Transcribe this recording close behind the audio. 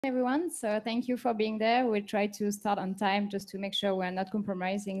Everyone. So thank you for being there. We'll try to start on time just to make sure we're not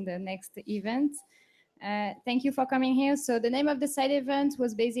compromising the next event. Thank you for coming here. So the name of the side event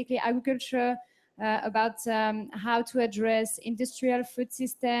was basically agriculture, about how to address industrial food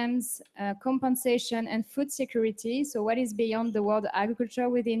systems, compensation, and food security. So what is beyond the word agriculture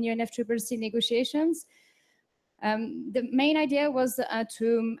within UNFCCC negotiations? The main idea was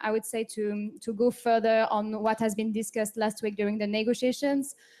I would say, to go further on what has been discussed last week during the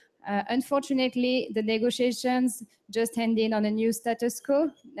negotiations. Unfortunately, the negotiations just ended on a new status quo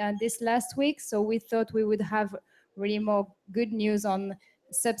this last week, so we thought we would have really more good news on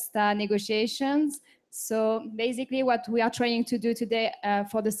substar negotiations. So basically what we are trying to do today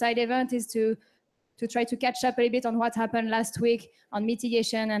for the side event is to try to catch up a little bit on what happened last week on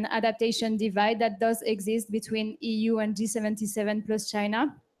mitigation and adaptation divide that does exist between EU and G77 plus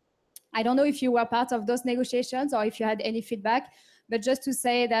China. I don't know if you were part of those negotiations or if you had any feedback, but just to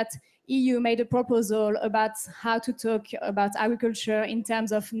say that EU made a proposal about how to talk about agriculture in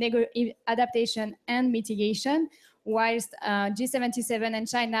terms of adaptation and mitigation, whilst G77 and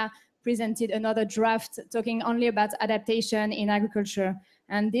China presented another draft talking only about adaptation in agriculture.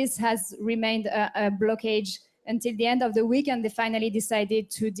 And this has remained a blockage until the end of the week, and they finally decided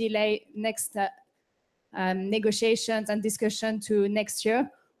to delay next negotiations and discussion to next year,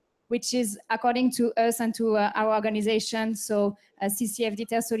 which is, according to us and to our organization, so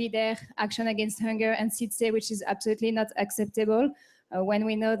CCFD-Terre Solidaire, Action Against Hunger, and CIDSE, which is absolutely not acceptable when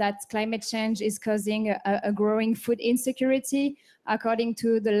we know that climate change is causing a growing food insecurity. According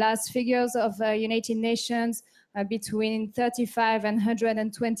to the last figures of United Nations, between 35 and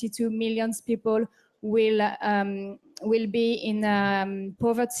 122 million people will be in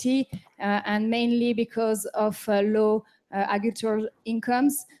poverty, and mainly because of low agricultural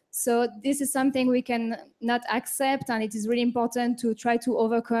incomes. So this is something we can not accept, and it is really important to try to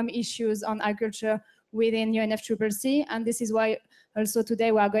overcome issues on agriculture within UNFCCC. And this is why also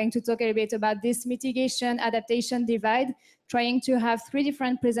today we are going to talk a little bit about this mitigation adaptation divide, trying to have 3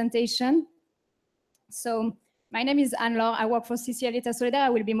 different presentations. So my name is Anne-Laure. I work for CCFD-Terre Solidaire. I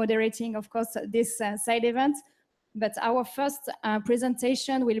will be moderating, of course, this side event. But our first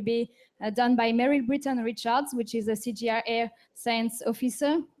presentation will be done by Meryl Britton-Richards, which is a CGIAR science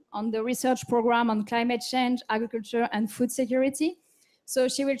officer on the research program on climate change, agriculture, and food security. So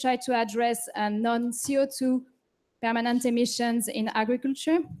she will try to address non-CO2 permanent emissions in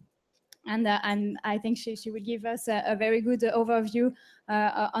agriculture. And I think she will give us a very good overview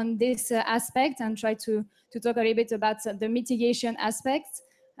on this aspect, and try to talk a little bit about the mitigation aspects.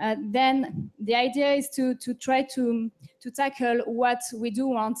 Then the idea is to try to tackle what we do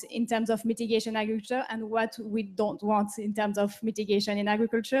want in terms of mitigation agriculture and what we don't want in terms of mitigation in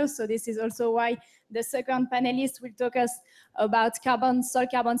agriculture. So this is also why the second panelist will talk us about soil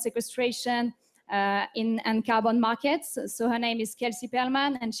carbon sequestration and carbon markets. So her name is Kelsey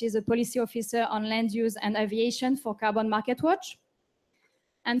Perlman, and she's a policy officer on land use and aviation for Carbon Market Watch.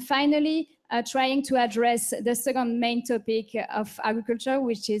 And finally, trying to address the second main topic of agriculture,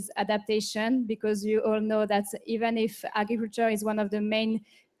 which is adaptation, because you all know that even if agriculture is one of the main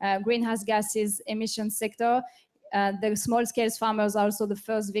greenhouse gases emission sector, the small-scale farmers are also the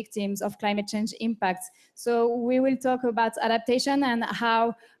first victims of climate change impacts. So we will talk about adaptation and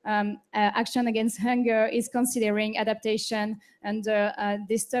how Action Against Hunger is considering adaptation under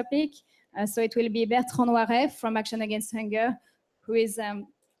this topic. So it will be Bertrand Noiret from Action Against Hunger, who is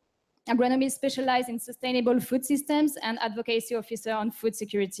agronomist specialized in sustainable food systems and advocacy officer on food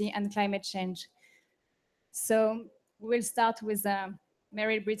security and climate change. So we'll start with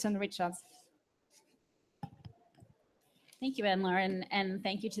Meryl Britton-Richards. Thank you, Anne-Laure, and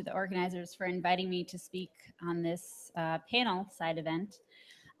thank you to the organizers for inviting me to speak on this panel side event.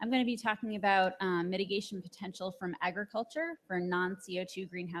 I'm going to be talking about mitigation potential from agriculture for non-CO2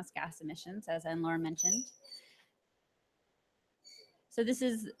 greenhouse gas emissions, as Anne-Laure mentioned. So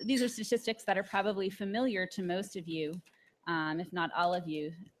these are statistics that are probably familiar to most of you, if not all of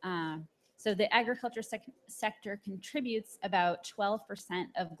you. So the agriculture sector contributes about 12%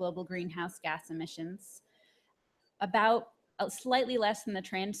 of global greenhouse gas emissions, about slightly less than the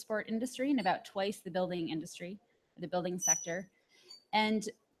transport industry, and about twice the building industry, the building sector. And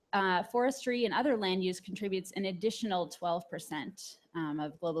forestry and other land use contributes an additional 12%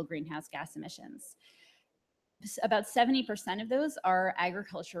 of global greenhouse gas emissions. About 70% of those are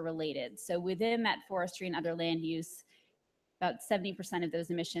agriculture related. So within that forestry and other land use, about 70% of those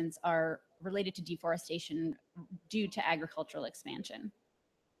emissions are related to deforestation due to agricultural expansion.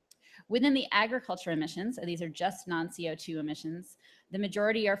 Within the agriculture emissions, these are just non-CO2 emissions, the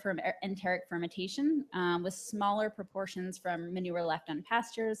majority are from enteric fermentation, with smaller proportions from manure left on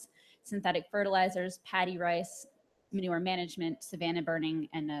pastures, synthetic fertilizers, paddy rice, manure management, savanna burning,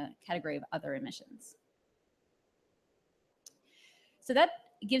 and a category of other emissions. So that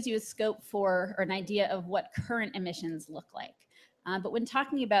gives you a scope for, or an idea of what current emissions look like. But when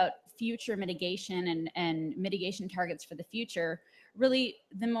talking about future mitigation and mitigation targets for the future, really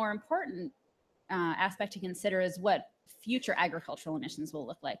the more important aspect to consider is what future agricultural emissions will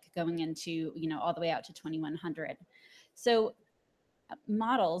look like going into, all the way out to 2100. So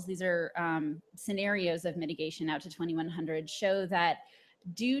models, these are scenarios of mitigation out to 2100, show that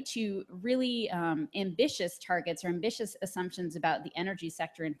due to really ambitious targets or ambitious assumptions about the energy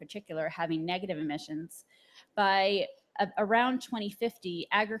sector in particular having negative emissions, by around 2050,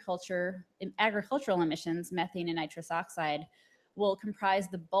 agricultural emissions, methane and nitrous oxide, will comprise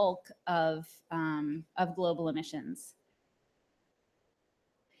the bulk of global emissions.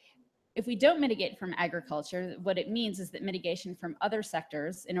 If we don't mitigate from agriculture, what it means is that mitigation from other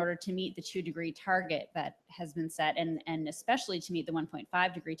sectors, in order to meet the 2-degree target that has been set, and especially to meet the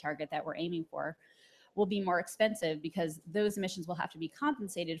 1.5-degree target that we're aiming for, will be more expensive because those emissions will have to be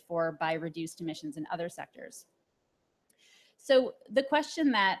compensated for by reduced emissions in other sectors. So the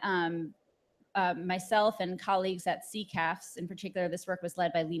question that myself and colleagues at CCAFS, in particular, this work was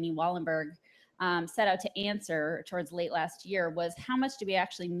led by Leni Wallenberg, set out to answer towards late last year was, how much do we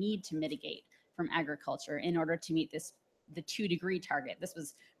actually need to mitigate from agriculture in order to meet the 2-degree target? This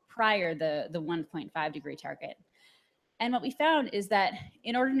was prior the 1.5-degree target. And what we found is that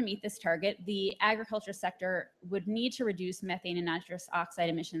in order to meet this target, the agriculture sector would need to reduce methane and nitrous oxide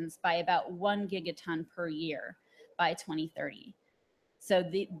emissions by about 1 gigaton per year by 2030. So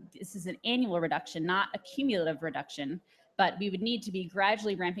this is an annual reduction, not a cumulative reduction, but we would need to be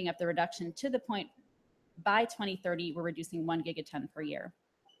gradually ramping up the reduction to the point by 2030, we're reducing 1 gigaton per year.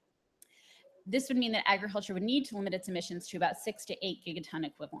 This would mean that agriculture would need to limit its emissions to about 6 to 8 gigaton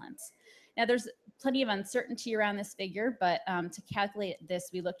equivalents. Now, there's plenty of uncertainty around this figure, but to calculate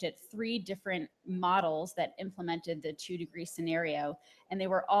this, we looked at 3 different models that implemented the 2-degree scenario, and they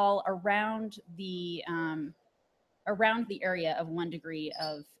were all around the area of 1 degree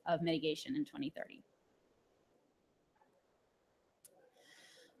of mitigation in 2030.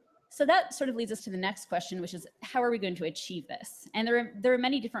 So that sort of leads us to the next question, which is, how are we going to achieve this? And there are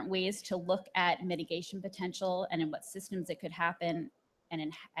many different ways to look at mitigation potential and in what systems it could happen,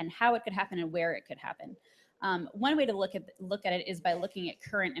 and how it could happen and where it could happen. One way to look at it is by looking at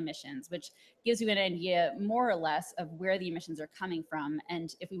current emissions, which gives you an idea more or less of where the emissions are coming from,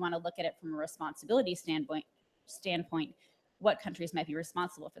 and if we want to look at it from a responsibility standpoint, what countries might be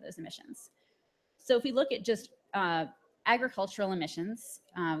responsible for those emissions. So if we look at just agricultural emissions,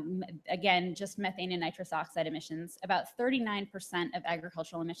 again, just methane and nitrous oxide emissions, about 39% of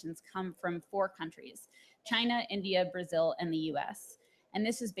agricultural emissions come from 4 countries: China, India, Brazil, and the US. And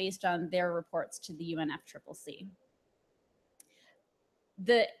this is based on their reports to the UNFCCC.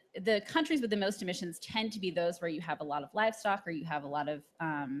 The countries with the most emissions tend to be those where you have a lot of livestock, or you have a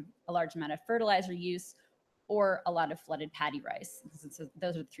large amount of fertilizer use, or a lot of flooded paddy rice. So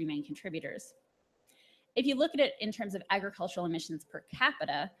those are the 3 main contributors. If you look at it in terms of agricultural emissions per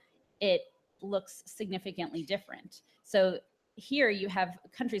capita, it looks significantly different. So here you have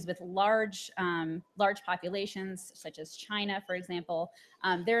countries with large populations, such as China, for example.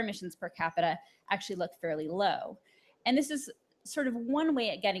 Their emissions per capita actually look fairly low. And this is sort of one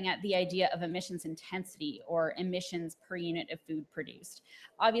way at getting at the idea of emissions intensity, or emissions per unit of food produced.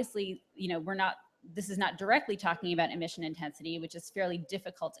 Obviously, this is not directly talking about emission intensity, which is fairly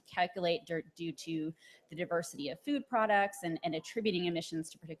difficult to calculate due to the diversity of food products and attributing emissions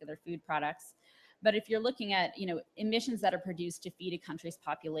to particular food products. But if you're looking at emissions that are produced to feed a country's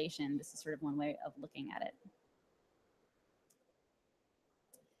population, this is sort of one way of looking at it.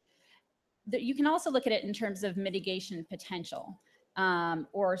 You can also look at it in terms of mitigation potential,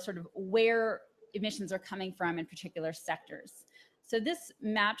 or sort of where emissions are coming from in particular sectors. So this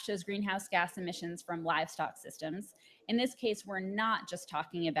map shows greenhouse gas emissions from livestock systems. In this case, we're not just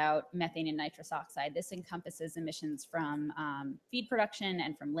talking about methane and nitrous oxide. This encompasses emissions from feed production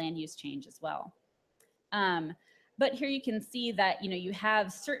and from land use change as well. But here you can see that you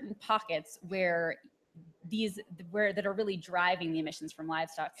have certain pockets where that are really driving the emissions from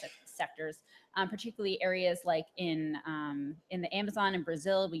livestock sectors, particularly areas like in the Amazon and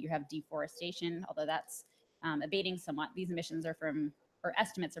Brazil, where you have deforestation, although that's abating somewhat. These emissions are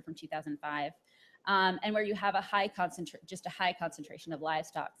estimates are from 2005, and where you have a high concentration of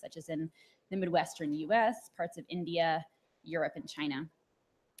livestock, such as in the Midwestern US, parts of India, Europe, and China.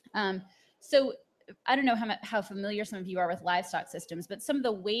 So I don't know how familiar some of you are with livestock systems, but some of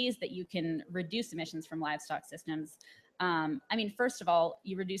the ways that you can reduce emissions from livestock systems. I mean, first of all,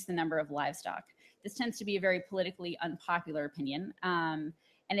 you reduce the number of livestock. This tends to be a very politically unpopular opinion. And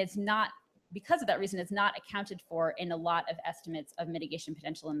it's not, because of that reason, it's not accounted for in a lot of estimates of mitigation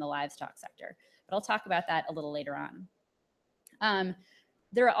potential in the livestock sector. But I'll talk about that a little later on.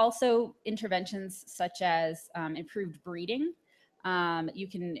 There are also interventions such as improved breeding. You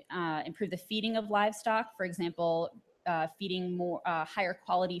can improve the feeding of livestock, for example, feeding more higher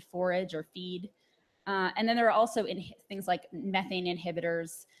quality forage or feed. And then there are also things like methane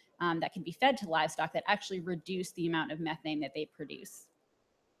inhibitors that can be fed to livestock that actually reduce the amount of methane that they produce.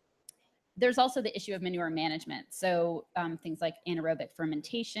 There's also the issue of manure management. So things like anaerobic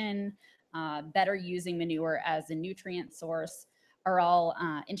fermentation, better using manure as a nutrient source are all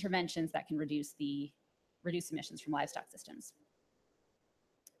interventions that can reduce emissions from livestock systems.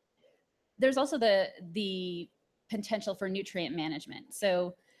 There's also the potential for nutrient management.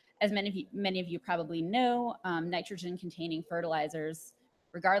 So as many of you probably know, nitrogen containing fertilizers,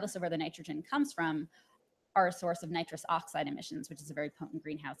 regardless of where the nitrogen comes from, are a source of nitrous oxide emissions, which is a very potent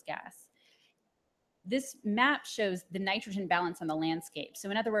greenhouse gas. This map shows the nitrogen balance on the landscape.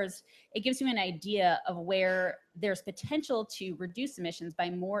 So in other words, it gives you an idea of where there's potential to reduce emissions by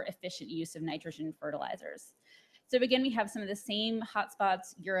more efficient use of nitrogen fertilizers. So again, we have some of the same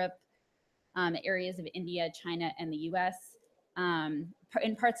hotspots, Europe, areas of India, China, and the US.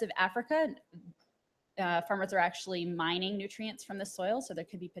 In parts of Africa, farmers are actually mining nutrients from the soil, so there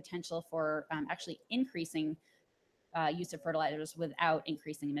could be potential for actually increasing use of fertilizers without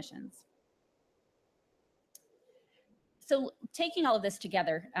increasing emissions. So taking all of this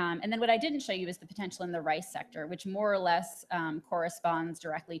together, and then what I didn't show you is the potential in the rice sector, which more or less corresponds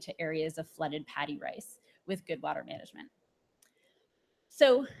directly to areas of flooded paddy rice with good water management.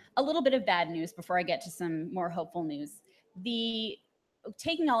 So a little bit of bad news before I get to some more hopeful news.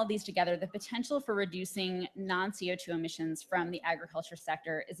 Taking all of these together, the potential for reducing non-CO2 emissions from the agriculture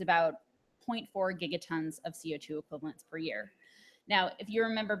sector is about 0.4 gigatons of CO2 equivalents per year. Now, if you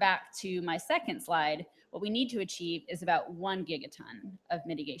remember back to my second slide, what we need to achieve is about 1 gigaton of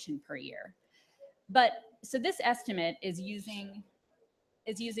mitigation per year. But so this estimate is using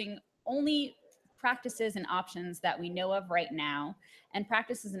only practices and options that we know of right now, and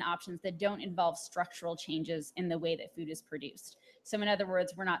practices and options that don't involve structural changes in the way that food is produced. So in other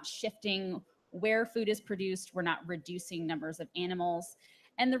words, we're not shifting where food is produced, we're not reducing numbers of animals.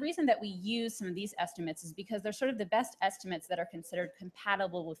 And the reason that we use some of these estimates is because they're sort of the best estimates that are considered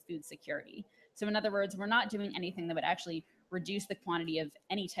compatible with food security. So in other words, we're not doing anything that would actually reduce the quantity of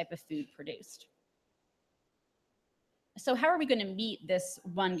any type of food produced. So how are we going to meet this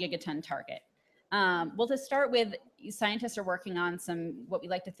 1 gigaton target? Well, to start with, scientists are working on some, what we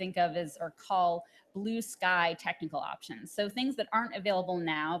like to think of as, or call, blue sky technical options. So things that aren't available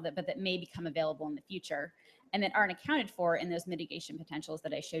now, but that may become available in the future, and that aren't accounted for in those mitigation potentials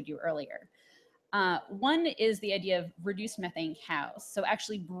that I showed you earlier. One is the idea of reduced methane cows. So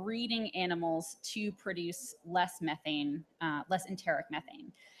actually breeding animals to produce less methane, less enteric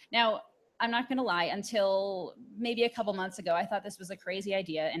methane. Now, I'm not going to lie, until maybe a couple months ago, I thought this was a crazy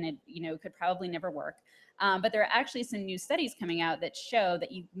idea and it, could probably never work. But there are actually some new studies coming out that show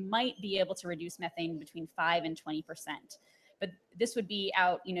that you might be able to reduce methane between 5 and 20%. But this would be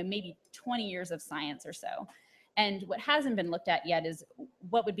out, maybe 20 years of science or so. And what hasn't been looked at yet is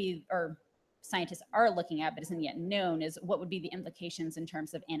what would be, or scientists are looking at, but isn't yet known, is what would be the implications in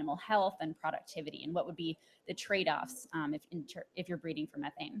terms of animal health and productivity, and what would be the trade-offs if you're breeding for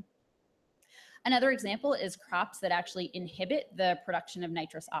methane. Another example is crops that actually inhibit the production of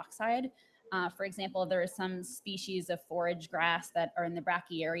nitrous oxide. For example, there are some species of forage grass that are in the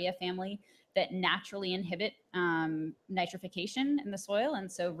Brachiaria family that naturally inhibit nitrification in the soil,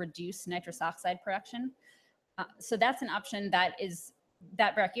 and so reduce nitrous oxide production. So that's an option that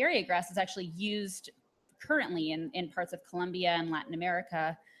Brachiaria grass is actually used currently in parts of Colombia and Latin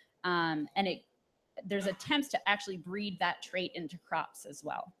America. And there's attempts to actually breed that trait into crops as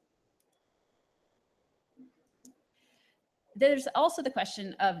well. There's also the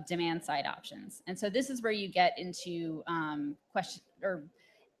question of demand side options. And so this is where you get into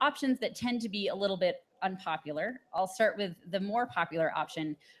options that tend to be a little bit unpopular. I'll start with the more popular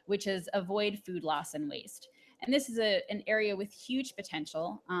option, which is avoid food loss and waste. And this is an area with huge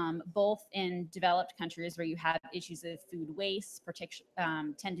potential, both in developed countries where you have issues of food waste,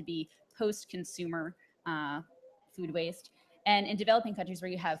 tend to be post-consumer food waste, and in developing countries where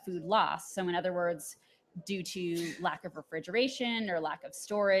you have food loss. So in other words, due to lack of refrigeration or lack of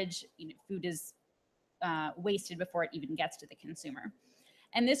storage, food is wasted before it even gets to the consumer.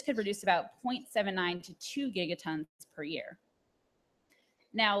 And this could reduce about 0.79 to 2 gigatons per year.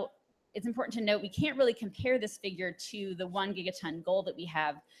 Now, it's important to note we can't really compare this figure to the 1 gigaton goal that we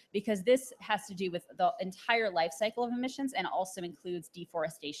have, because this has to do with the entire life cycle of emissions and also includes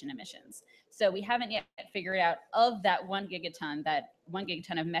deforestation emissions. So we haven't yet figured out, of that 1 gigaton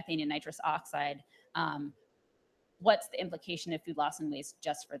of methane and nitrous oxide, what's the implication of food loss and waste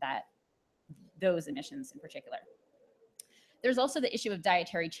just for those emissions in particular. There's also the issue of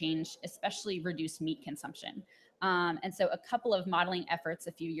dietary change, especially reduced meat consumption. And so a couple of modeling efforts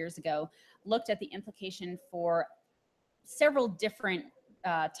a few years ago looked at the implication for several different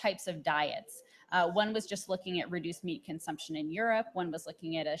types of diets. One was just looking at reduced meat consumption in Europe. One was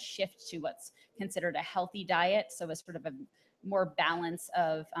looking at a shift to what's considered a healthy diet, so a sort of a more balance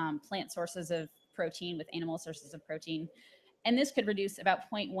of plant sources of protein with animal sources of protein. And this could reduce about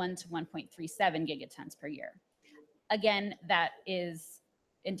 0.1 to 1.37 gigatons per year. Again, that is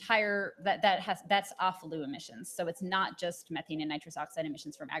that's off-flue emissions. So it's not just methane and nitrous oxide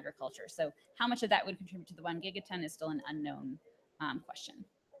emissions from agriculture. So how much of that would contribute to the 1 gigaton is still an unknown question.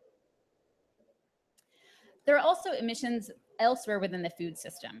 There are also emissions elsewhere within the food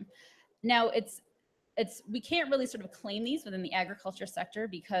system. Now, we can't really sort of claim these within the agriculture sector,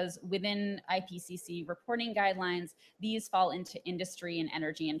 because within IPCC reporting guidelines, these fall into industry and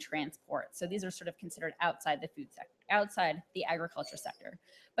energy and transport. So these are sort of considered outside the food sector, outside the agriculture sector,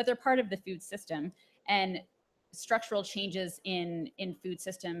 but they're part of the food system. And structural changes in food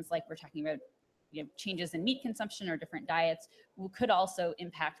systems, like we're talking about, changes in meat consumption or different diets, could also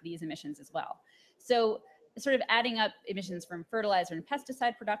impact these emissions as well. So sort of adding up emissions from fertilizer and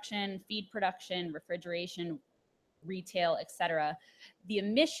pesticide production, feed production, refrigeration, retail, et cetera, the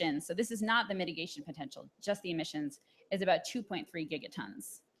emissions, so this is not the mitigation potential, just the emissions, is about 2.3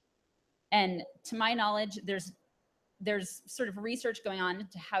 gigatons. And to my knowledge, there's sort of research going on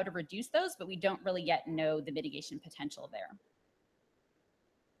into how to reduce those, but we don't really yet know the mitigation potential there.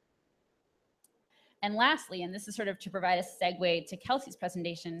 And lastly, and this is sort of to provide a segue to Kelsey's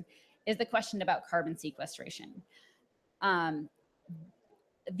presentation, is the question about carbon sequestration.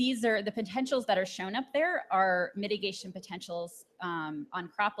 These are the potentials that are shown up there are mitigation potentials on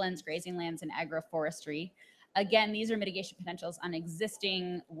croplands, grazing lands, and agroforestry. Again, these are mitigation potentials on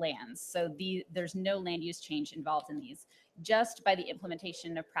existing lands. So there's no land use change involved in these, just by the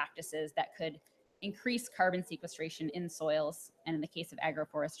implementation of practices that could increase carbon sequestration in soils, and in the case of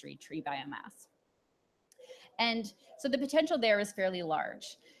agroforestry, tree biomass. And so the potential there is fairly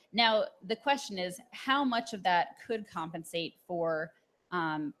large. Now, the question is, how much of that could compensate for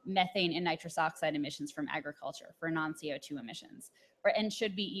methane and nitrous oxide emissions from agriculture, for non-CO2 emissions? And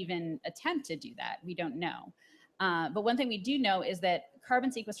should we even attempt to do that? We don't know. But one thing we do know is that carbon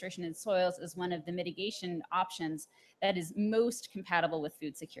sequestration in soils is one of the mitigation options that is most compatible with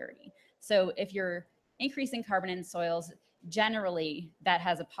food security. So if you're increasing carbon in soils, generally that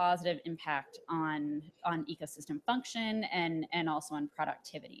has a positive impact on ecosystem function and also on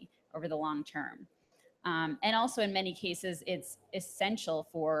productivity over the long term. And also in many cases, it's essential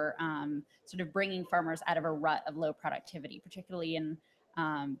for sort of bringing farmers out of a rut of low productivity, particularly in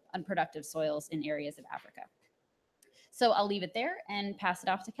unproductive soils in areas of Africa. So I'll leave it there and pass it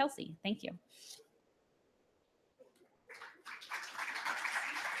off to Kelsey. Thank you.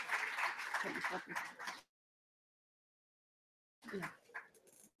 Yeah.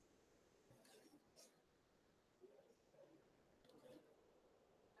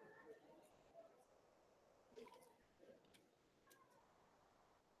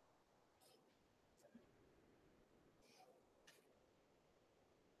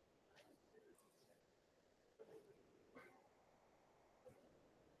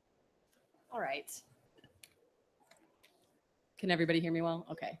 All right. Can everybody hear me well?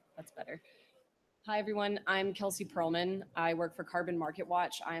 Okay, that's better. Hi, everyone. I'm Kelsey Perlman. I work for Carbon Market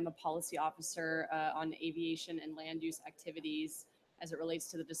Watch. I am a policy officer on aviation and land use activities as it relates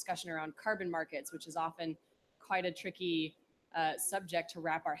to the discussion around carbon markets, which is often quite a tricky subject to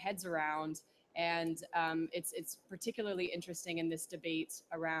wrap our heads around. And it's particularly interesting in this debate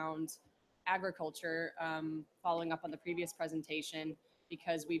around agriculture, following up on the previous presentation,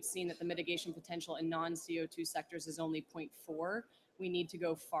 because we've seen that the mitigation potential in non-CO2 sectors is only 0.4. We need to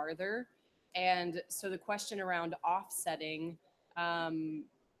go farther. And so the question around offsetting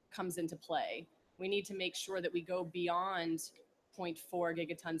comes into play. We need to make sure that we go beyond 0.4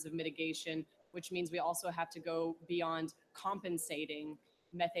 gigatons of mitigation, which means we also have to go beyond compensating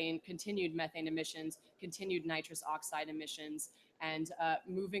continued methane emissions, continued nitrous oxide emissions, and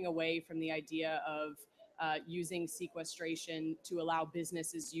moving away from the idea of using sequestration to allow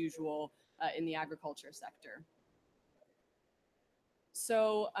business as usual in the agriculture sector.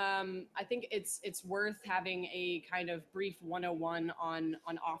 I think it's worth having a kind of brief 101 on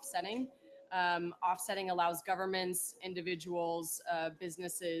offsetting. Offsetting allows governments, individuals,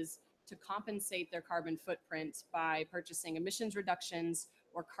 businesses to compensate their carbon footprint by purchasing emissions reductions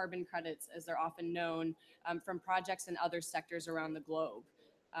or carbon credits, as they're often known, from projects in other sectors around the globe.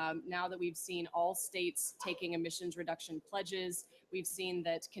 Now that we've seen all states taking emissions reduction pledges, we've seen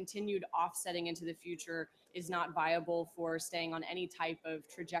that continued offsetting into the future is not viable for staying on any type of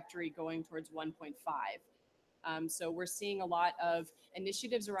trajectory going towards 1.5. So we're seeing a lot of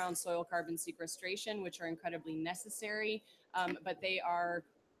initiatives around soil carbon sequestration, which are incredibly necessary, but they are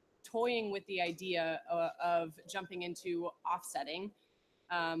toying with the idea of jumping into offsetting,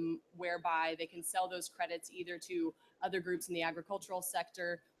 whereby they can sell those credits either to other groups in the agricultural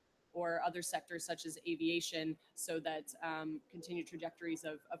sector or other sectors such as aviation, so that continued trajectories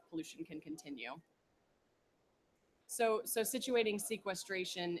of pollution can continue. So situating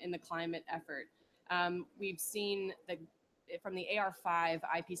sequestration in the climate effort. We've seen that from the AR5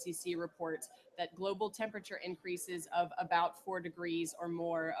 IPCC report that global temperature increases of about 4 degrees or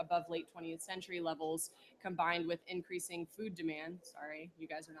more above late 20th century levels, combined with increasing food demand, sorry, you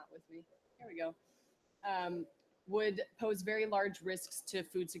guys are not with me, here we go, would pose very large risks to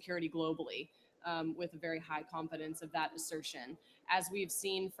food security globally, with a very high confidence of that assertion. As we've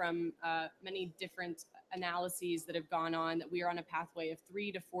seen from many different analyses that have gone on, that we are on a pathway of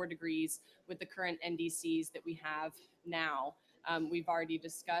 3 to 4 degrees with the current NDCs that we have now. We've already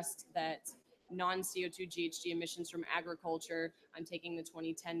discussed that non-CO2 GHG emissions from agriculture, I'm taking the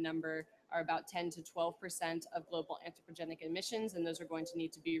 2010 number, are about 10 to 12% of global anthropogenic emissions, and those are going to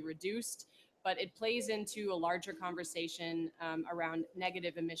need to be reduced. But it plays into a larger conversation around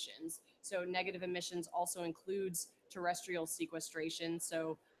negative emissions. So negative emissions also includes terrestrial sequestration,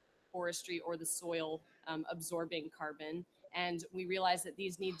 so forestry or the soil absorbing carbon. And we realize that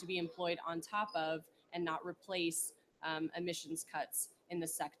these need to be employed on top of and not replace emissions cuts in the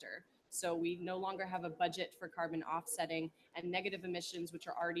sector. So we no longer have a budget for carbon offsetting, and negative emissions, which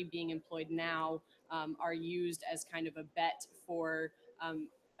are already being employed now, are used as kind of a bet for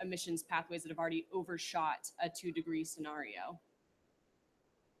emissions pathways that have already overshot a 2-degree scenario.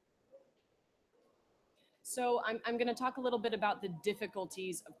 So I'm going to talk a little bit about the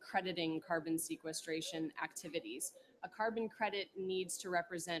difficulties of crediting carbon sequestration activities. A carbon credit needs to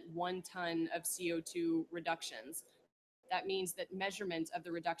represent 1 ton of CO2 reductions. That means that measurement of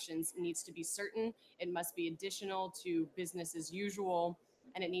the reductions needs to be certain, it must be additional to business as usual,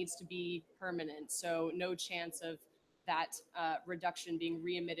 and it needs to be permanent. So no chance of that reduction being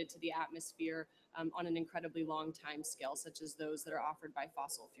re-emitted to the atmosphere on an incredibly long time scale, such as those that are offered by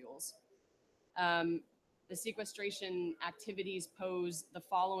fossil fuels. The sequestration activities pose the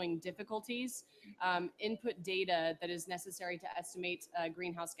following difficulties. Input data that is necessary to estimate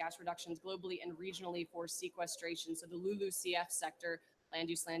greenhouse gas reductions globally and regionally for sequestration. So the LULUCF sector, land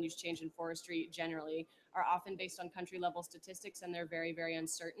use change, and forestry generally, are often based on country level statistics, and they're very, very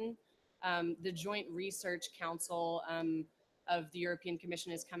uncertain. The Joint Research Council of the European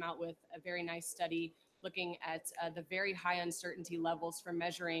Commission has come out with a very nice study looking at the very high uncertainty levels for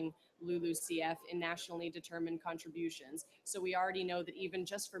measuring LULUCF in nationally determined contributions. So we already know that even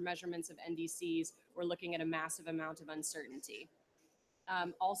just for measurements of NDCs, we're looking at a massive amount of uncertainty.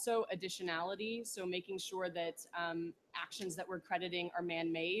 Also additionality, so making sure that actions that we're crediting are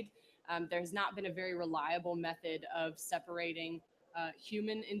man-made. There has not been a very reliable method of separating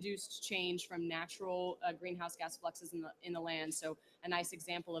human-induced change from natural greenhouse gas fluxes in the land. So a nice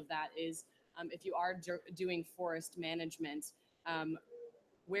example of that is if you are doing forest management,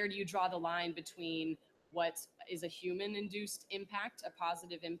 where do you draw the line between what is a human-induced impact, a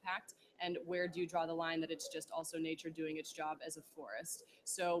positive impact, and where do you draw the line that it's just also nature doing its job as a forest?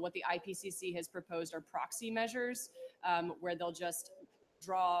 So what the IPCC has proposed are proxy measures, where they'll just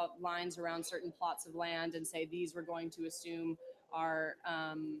draw lines around certain plots of land and say these we're going to assume are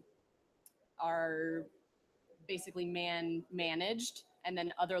basically man-managed, and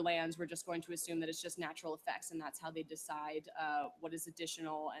then other lands we're just going to assume that it's just natural effects, and that's how they decide what is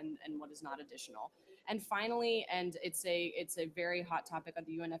additional and what is not additional. And finally, and it's a very hot topic of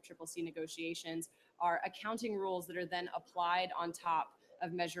the UNFCCC negotiations, are accounting rules that are then applied on top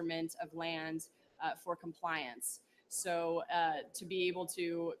of measurement of land for compliance. So to be able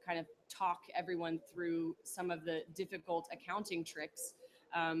to kind of talk everyone through some of the difficult accounting tricks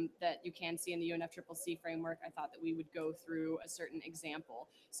that you can see in the UNFCCC framework, I thought that we would go through a certain example.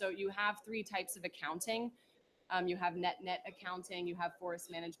 So you have 3 types of accounting. You have net accounting, you have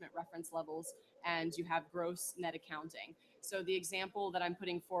forest management reference levels, and you have gross net accounting. So the example that I'm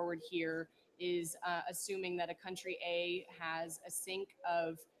putting forward here is assuming that a country A has a sink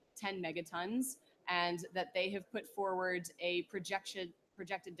of 10 megatons and that they have put forward a projected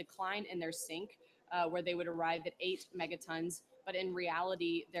decline in their sink where they would arrive at 8 megatons, but in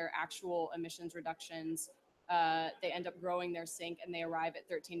reality, their actual emissions reductions, they end up growing their sink and they arrive at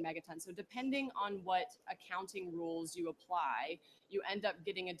 13 megatons. So depending on what accounting rules you apply, you end up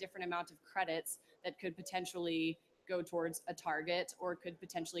getting a different amount of credits that could potentially go towards a target or could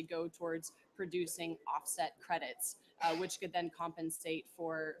potentially go towards producing offset credits, which could then compensate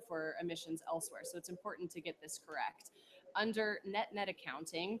for emissions elsewhere. So it's important to get this correct. Under net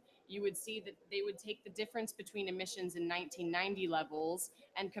accounting, you would see that they would take the difference between emissions in 1990 levels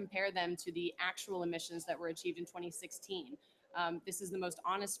and compare them to the actual emissions that were achieved in 2016. This is the most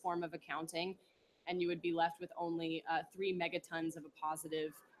honest form of accounting, and you would be left with only 3 megatons of a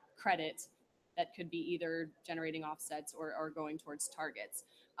positive credit that could be either generating offsets or going towards targets.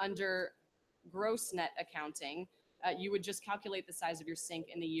 Under gross net accounting, you would just calculate the size of your sink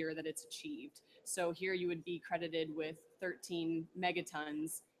in the year that it's achieved. So here you would be credited with 13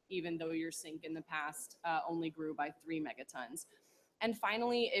 megatons, even though your sink in the past only grew by 3 megatons. And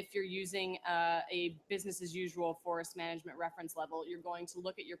finally, if you're using a business as usual forest management reference level, you're going to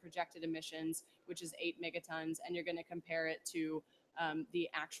look at your projected emissions, which is 8 megatons, and you're going to compare it to the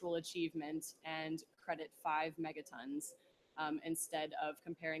actual achievement and credit 5 megatons instead of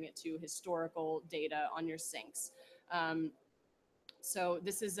comparing it to historical data on your sinks. So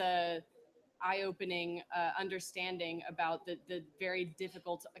this is a eye-opening understanding about the very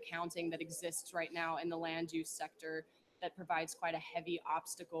difficult accounting that exists right now in the land use sector that provides quite a heavy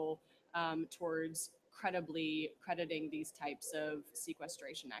obstacle towards credibly crediting these types of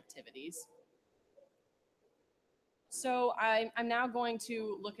sequestration activities. So I'm now going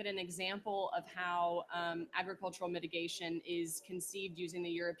to look at an example of how agricultural mitigation is conceived using the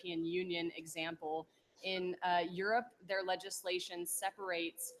European Union example. In Europe, their legislation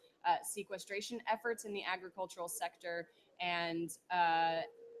separates sequestration efforts in the agricultural sector and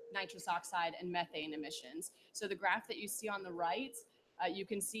nitrous oxide and methane emissions. So the graph that you see on the right, you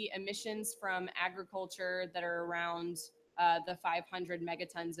can see emissions from agriculture that are around the 500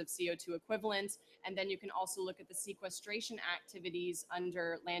 megatons of CO2 equivalent. And then you can also look at the sequestration activities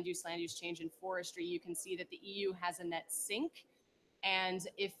under land use change, and forestry. You can see that the EU has a net sink. And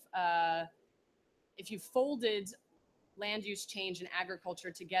if you folded land use change and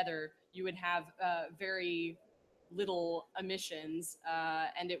agriculture together, you would have very little emissions,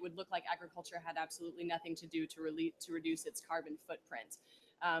 and it would look like agriculture had absolutely nothing to do to reduce its carbon footprint.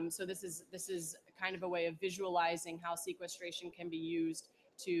 So this is kind of a way of visualizing how sequestration can be used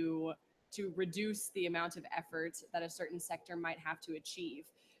to reduce the amount of effort that a certain sector might have to achieve.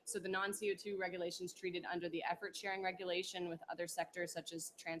 So the non-CO2 regulations treated under the effort sharing regulation with other sectors such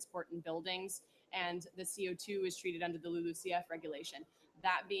as transport and buildings, and the CO2 is treated under the LULUCF regulation.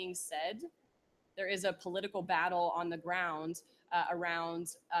 That being said, there is a political battle on the ground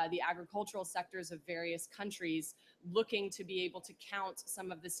around the agricultural sectors of various countries looking to be able to count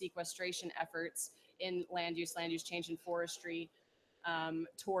some of the sequestration efforts in land use change, and forestry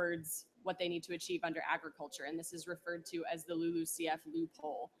towards what they need to achieve under agriculture. And this is referred to as the LULUCF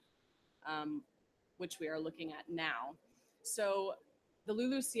loophole, which we are looking at now. So the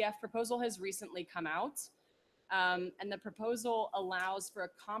LULUCF proposal has recently come out, and the proposal allows for a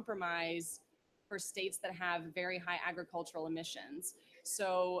compromise for states that have very high agricultural emissions.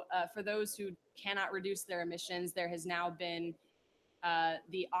 So for those who cannot reduce their emissions, there has now been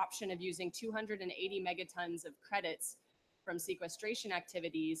the option of using 280 megatons of credits from sequestration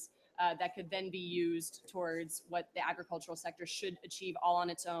activities that could then be used towards what the agricultural sector should achieve all on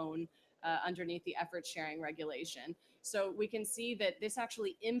its own underneath the effort sharing regulation. So we can see that this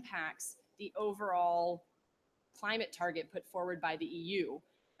actually impacts the overall climate target put forward by the EU,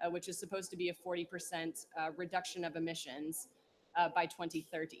 which is supposed to be a 40% reduction of emissions by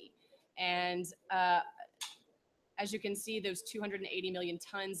 2030. And as you can see, those 280 million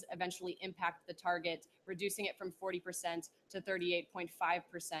tons eventually impact the target, reducing it from 40% to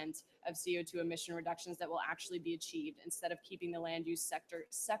 38.5% of CO2 emission reductions that will actually be achieved, instead of keeping the land use sector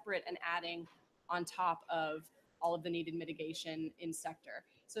separate and adding on top of all of the needed mitigation in sector.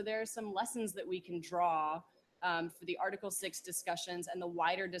 So there are some lessons that we can draw for the Article 6 discussions and the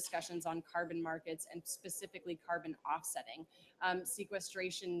wider discussions on carbon markets and specifically carbon offsetting.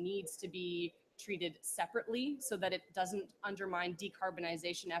 Sequestration needs to be treated separately so that it doesn't undermine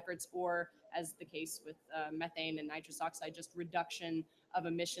decarbonization efforts, or, as the case with methane and nitrous oxide, just reduction of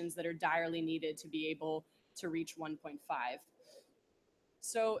emissions that are direly needed to be able to reach 1.5.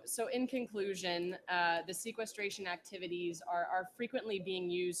 So in conclusion, the sequestration activities are frequently being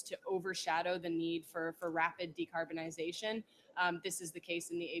used to overshadow the need for rapid decarbonization. This is the case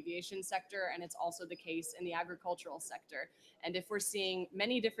in the aviation sector, and it's also the case in the agricultural sector. And if we're seeing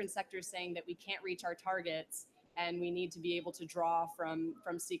many different sectors saying that we can't reach our targets and we need to be able to draw from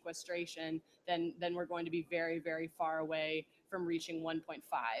sequestration, then we're going to be very, very far away from reaching 1.5.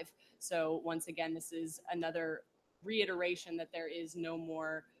 So once again, this is another reiteration that there is no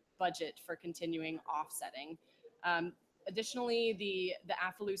more budget for continuing offsetting. Additionally, the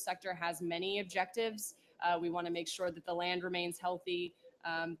AFLU sector has many objectives. We want to make sure that the land remains healthy,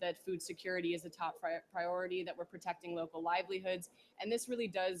 that food security is a top priority, that we're protecting local livelihoods. And this really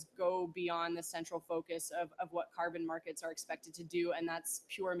does go beyond the central focus of what carbon markets are expected to do, and that's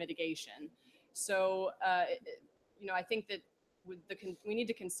pure mitigation. So, I think that we need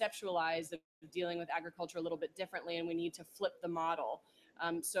to conceptualize dealing with agriculture a little bit differently, and we need to flip the model.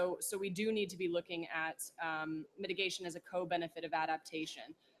 So we do need to be looking at mitigation as a co-benefit of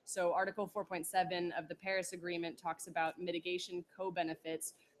adaptation. So Article 4.7 of the Paris Agreement talks about mitigation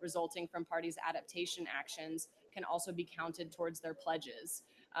co-benefits resulting from parties' adaptation actions can also be counted towards their pledges.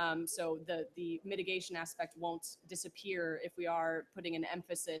 So the mitigation aspect won't disappear if we are putting an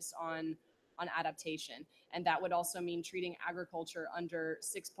emphasis on adaptation. And that would also mean treating agriculture under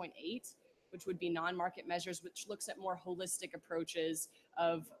 6.8, which would be non-market measures, which looks at more holistic approaches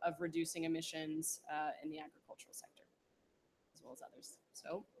of reducing emissions in the agricultural sector, as well as others.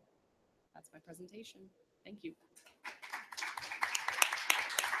 So that's my presentation. Thank you.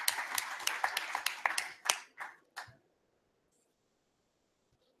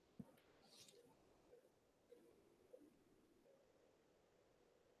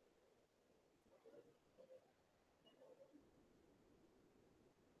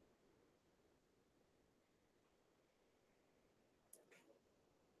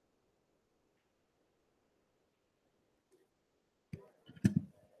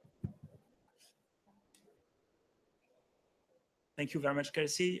 Thank you very much,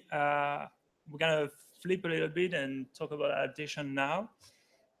 Kelsey. We're going to flip a little bit and talk about adaptation now.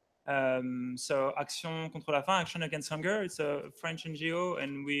 So Action contre la faim, Action Against Hunger, it's a French NGO,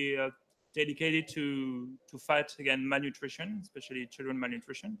 and we are dedicated to fight against malnutrition, especially children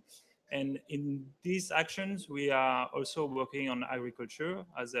malnutrition. And in these actions, we are also working on agriculture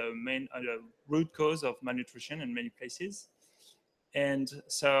as a main root cause of malnutrition in many places. And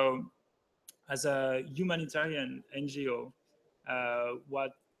so as a humanitarian NGO,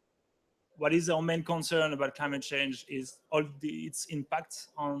 what is our main concern about climate change is all its impact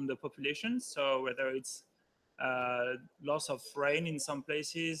on the population. So whether it's loss of rain in some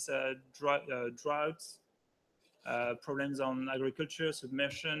places, droughts, problems on agriculture,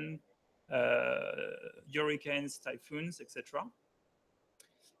 submersion, hurricanes, typhoons, etc.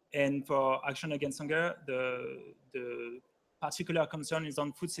 And for Action Against Hunger, the particular concern is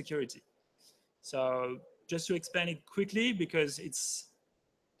on food security. So just to explain it quickly, because it's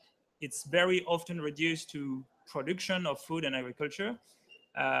very often reduced to production of food and agriculture.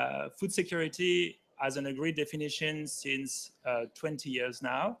 Food security has an agreed definition since 20 years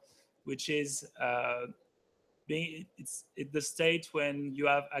now, which is it's the state when you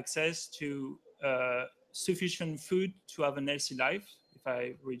have access to sufficient food to have a healthy life, if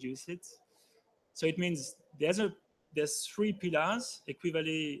I reduce it. So it means there's three pillars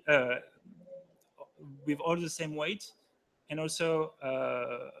equivalently with all the same weight, and also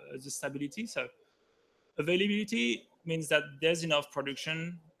the stability. So availability means that there's enough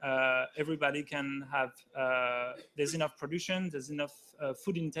production. Everybody can have, there's enough production, there's enough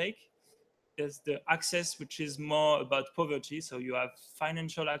food intake. There's the access, which is more about poverty. So you have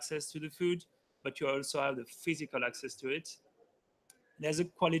financial access to the food, but you also have the physical access to it. There's a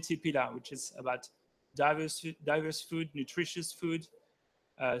quality pillar, which is about diverse food, nutritious food,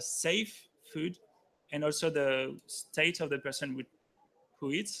 safe food, and also the state of the person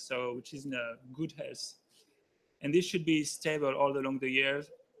who eats, so which is in a good health. And this should be stable all along the years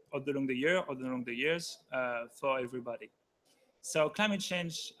for everybody. So climate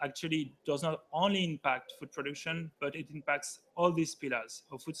change actually does not only impact food production, but it impacts all these pillars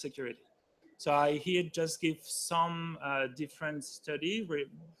of food security. So I here just give some different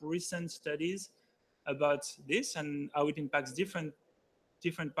recent studies about this and how it impacts different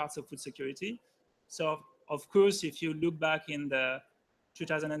parts of food security. So of course, if you look back in the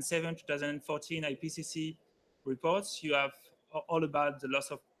 2007, 2014 IPCC reports, you have all about the loss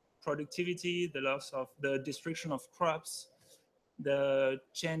of productivity, the loss of the destruction of crops, the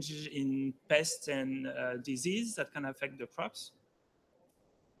changes in pests and disease that can affect the crops.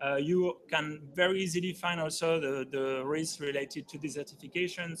 You can very easily find also the risks related to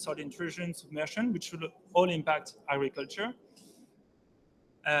desertification, soil intrusion, submersion, which will all impact agriculture.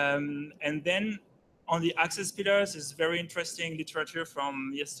 And then on the access pillars is very interesting literature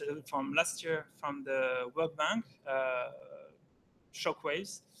from last year from the World Bank,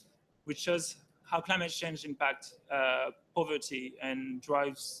 shockwaves, which shows how climate change impacts poverty and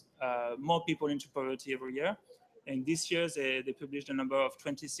drives more people into poverty every year. And this year, they published a number of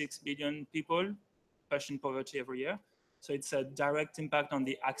 26 billion people pushing poverty every year. So it's a direct impact on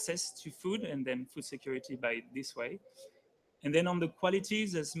the access to food and then food security by this way. And then on the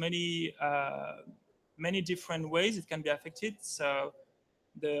qualities, there's many different ways it can be affected. So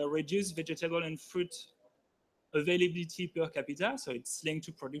the reduced vegetable and fruit availability per capita, so it's linked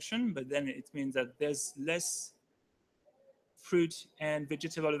to production, but then it means that there's less fruit and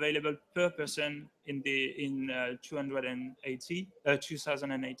vegetable available per person in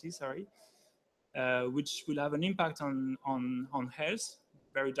 2080, sorry, which will have an impact on health,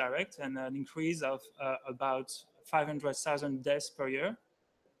 very direct, and an increase of about 500,000 deaths per year.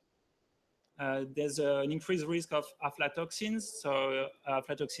 There's an increased risk of aflatoxins. So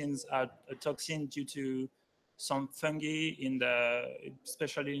aflatoxins are a toxin due to some fungi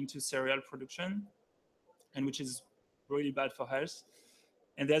especially into cereal production, and which is really bad for health.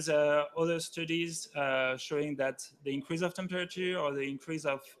 And there's other studies showing that the increase of temperature or the increase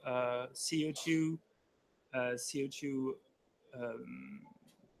of CO2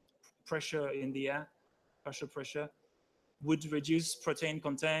 pressure in the air, pressure, would reduce protein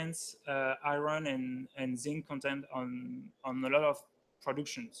contents, iron and zinc content on a lot of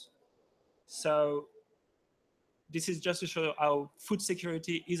productions. So this is just to show how food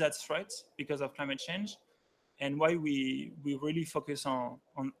security is at threat because of climate change and why we really focus on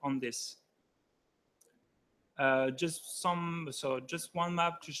this. Just one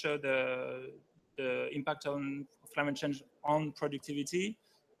map to show the impact of climate change on productivity,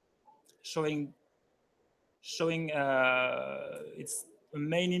 showing its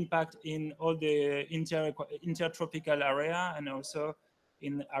main impact in all the intertropical area and also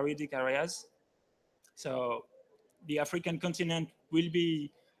in aridic areas. So the African continent will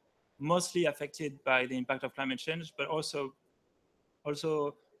be mostly affected by the impact of climate change, but also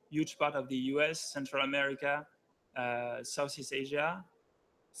huge part of the US, Central America, Southeast Asia,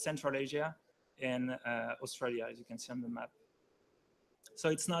 Central Asia, and Australia, as you can see on the map. So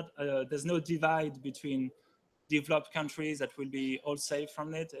it's not, there's no divide between developed countries that will be all safe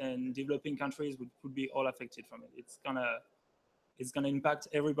from it and developing countries would be all affected from it. It's gonna impact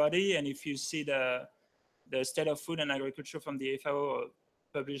everybody. And if you see the State of Food and Agriculture from the FAO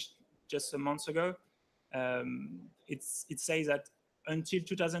published just a month ago, it says that until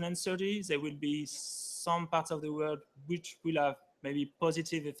 2030, there will be some parts of the world which will have maybe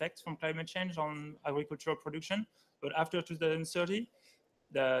positive effects from climate change on agricultural production. But after 2030,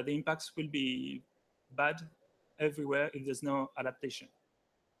 the impacts will be bad everywhere if there's no adaptation.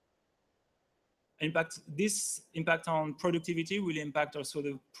 This impact on productivity will impact also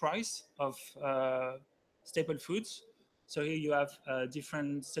the price of staple foods. So here you have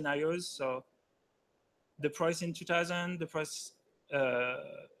different scenarios. So the price in 2000, the price,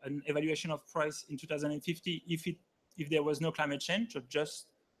 an evaluation of price in 2050 if there was no climate change, or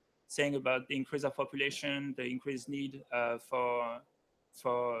just saying about the increase of population, the increased need for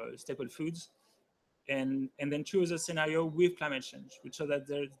staple foods, and then choose a scenario with climate change, which show that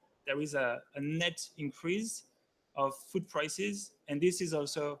there is a net increase of food prices, and this is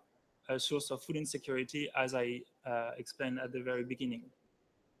also a source of food insecurity, as I explained at the very beginning.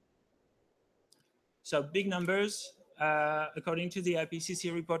 So big numbers, according to the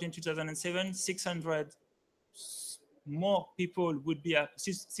IPCC report in 2007, 600 million, more people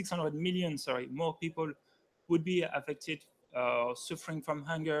would be affected, suffering from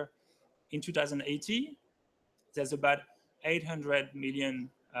hunger in 2080. There's about 800 million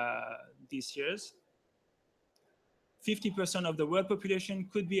these years. 50% of the world population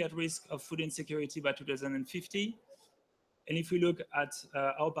could be at risk of food insecurity by 2050. And if we look at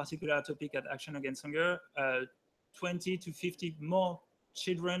our particular topic at Action Against Hunger, 20 to 50 more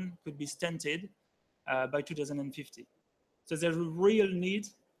children could be stunted by 2050. So there's a real need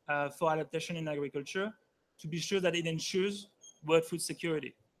for adaptation in agriculture to be sure that it ensures world food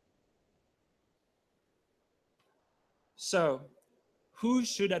security. So who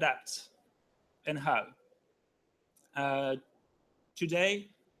should adapt and how? Today,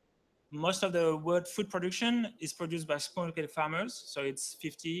 most of the world food production is produced by small-scale farmers. So it's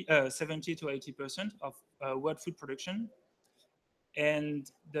 70 to 80% of world food production. And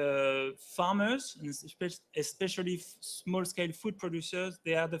the farmers, and especially small-scale food producers,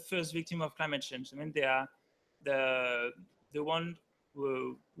 they are the first victim of climate change. I mean, they are the one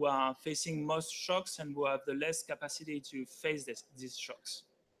who are facing most shocks and who have the less capacity to face these shocks.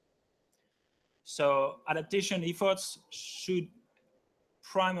 So adaptation efforts should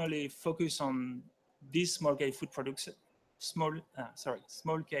primarily focus on these small-scale food producers, small-scale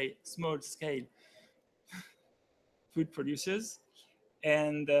food producers,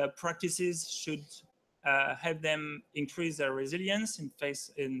 and practices should help them increase their resilience in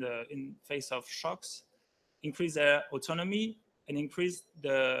face of shocks, increase their autonomy, and increase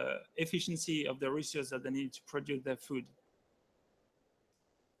the efficiency of the resources that they need to produce their food.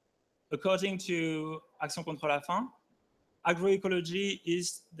 According to Action contre la faim, agroecology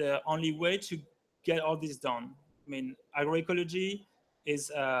is the only way to get all this done. I mean, agroecology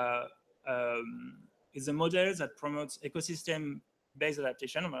is a model that promotes ecosystem-based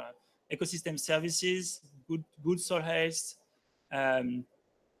adaptation, ecosystem services, good soil health,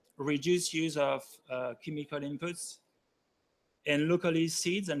 reduced use of chemical inputs, and locally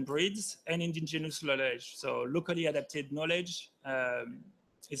seeds and breeds, and indigenous knowledge. So locally adapted knowledge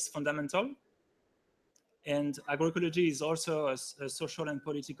is fundamental. And agroecology is also a social and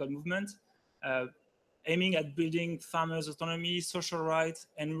political movement aiming at building farmers' autonomy, social rights,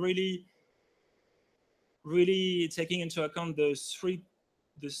 and really taking into account the three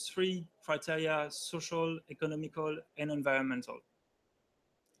criteria: social, economical, and environmental.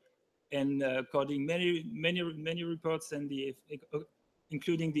 And according many reports and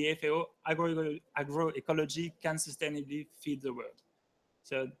including the FAO, agroecology can sustainably feed the world.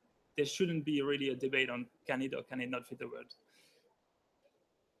 So there shouldn't be really a debate on can it or can it not feed the world.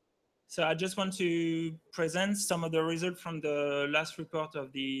 So I just want to present some of the results from the last report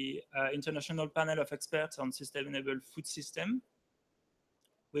of the International Panel of Experts on Sustainable Food System.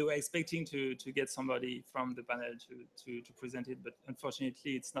 We were expecting to get somebody from the panel to present it, but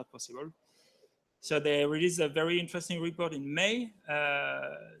unfortunately it's not possible. So they released a very interesting report in May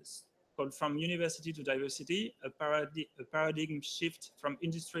called From University to Diversity, a paradigm shift from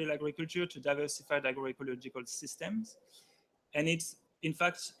industrial agriculture to diversified agroecological systems. And it's, in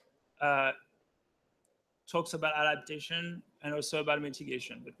fact, talks about adaptation and also about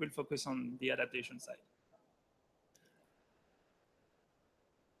mitigation, but we'll focus on the adaptation side.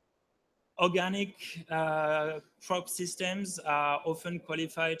 Organic crop systems are often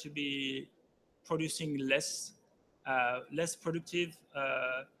qualified to be producing less productive,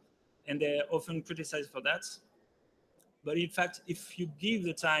 and they're often criticized for that. But in fact, if you give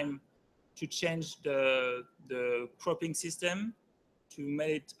the time to change the cropping system, to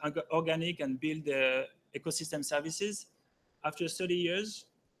make it organic and build the ecosystem services, after 30 years,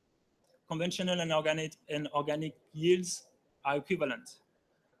 conventional and organic yields are equivalent.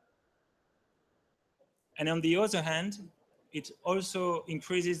 And on the other hand, it also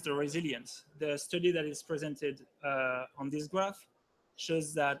increases the resilience. The study that is presented on this graph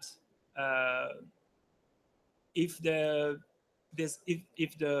shows that if the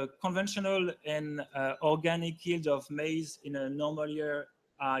conventional and organic yield of maize in a normal year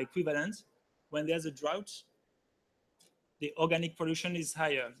are equivalent, when there's a drought, the organic production is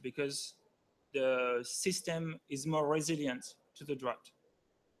higher because the system is more resilient to the drought.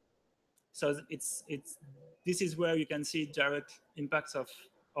 So this is where you can see direct impacts of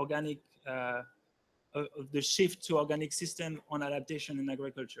organic, of the shift to organic system on adaptation in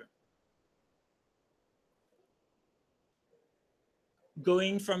agriculture.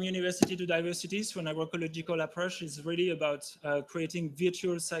 Going from university to diversity through an agroecological approach is really about creating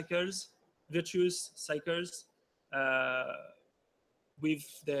virtuous cycles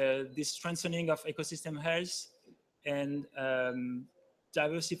with this strengthening of ecosystem health and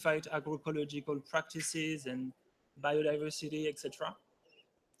diversified agroecological practices and biodiversity, etc.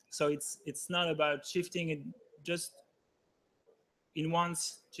 So it's not about shifting it just in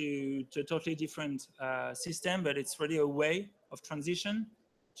once to a totally different system, but it's really a way of transition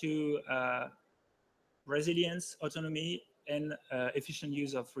to resilience, autonomy, and efficient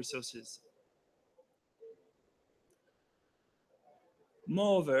use of resources.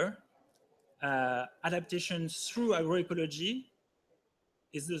 Moreover, adaptation through agroecology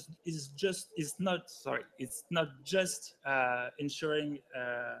it's not just ensuring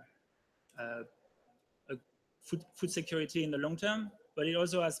food security in the long term, but it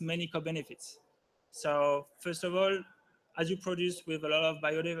also has many co-benefits. So first of all, as you produce with a lot of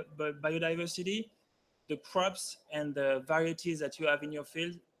biodiversity, the crops and the varieties that you have in your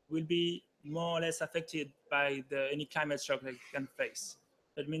field will be more or less affected by any climate shock that you can face.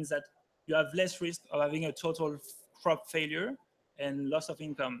 That means that you have less risk of having a total crop failure, and loss of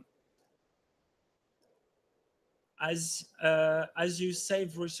income. As you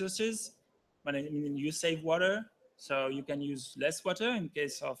save resources, but I mean you save water, so you can use less water in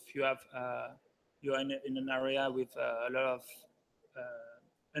case of you're in an area with a lot of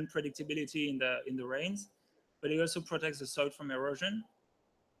unpredictability in the rains. But it also protects the soil from erosion.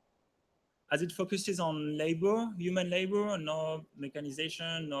 As it focuses on labor, human labor, no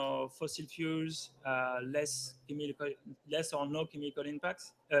mechanization, no fossil fuels, less or no chemical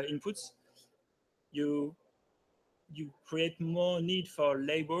impacts inputs, you create more need for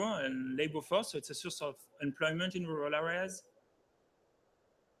labor and labor force, so it's a source of employment in rural areas.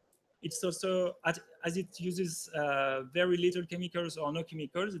 It's also, as it uses very little chemicals or no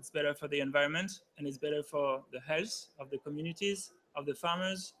chemicals, it's better for the environment and it's better for the health of the communities, of the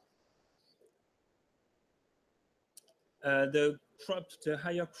farmers. The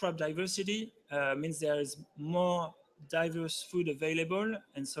higher crop diversity means there is more diverse food available,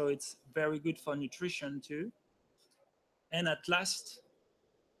 and so it's very good for nutrition too. And at last,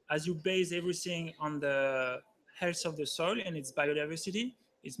 as you base everything on the health of the soil and its biodiversity,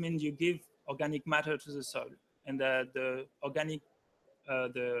 it means you give organic matter to the soil, and the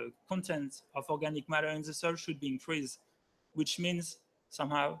content of organic matter in the soil should be increased, which means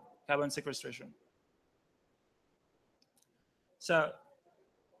somehow carbon sequestration. So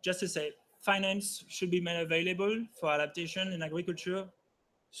just to say, finance should be made available for adaptation in agriculture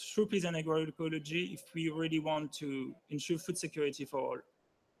through peace and agroecology if we really want to ensure food security for all.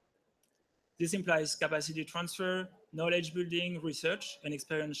 This implies capacity transfer, knowledge building, research, and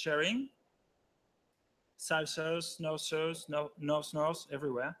experience sharing, south-south, north-south, north-north,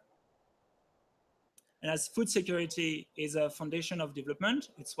 everywhere. And as food security is a foundation of development,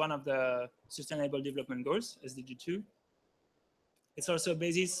 it's one of the Sustainable Development Goals, SDG 2. It's also a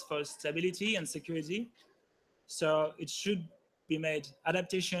basis for stability and security. So it should be made,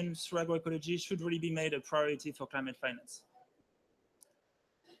 adaptation through agroecology should really be made a priority for climate finance.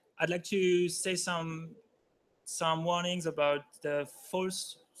 I'd like to say some warnings about the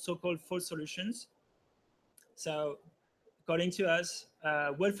so-called false solutions. So according to us,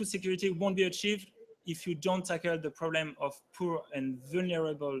 world food security won't be achieved if you don't tackle the problem of poor and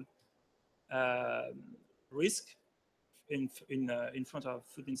vulnerable risk in front of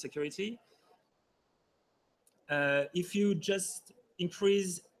food insecurity. If you just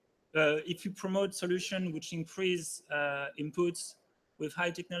increase, if you promote solutions which increase inputs with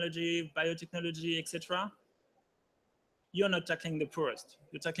high technology, biotechnology, etc., you're not tackling the poorest.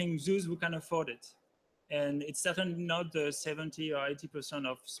 You're tackling those who can afford it. And it's certainly not the 70 or 80%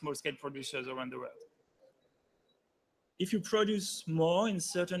 of small-scale producers around the world. If you produce more in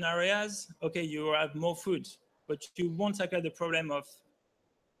certain areas, okay, you have more food, but you won't tackle the problem of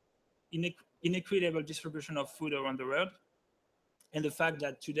inequitable distribution of food around the world. And the fact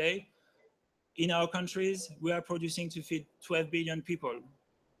that today, in our countries, we are producing to feed 12 billion people,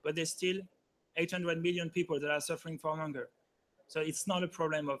 but there's still 800 million people that are suffering from hunger. So it's not a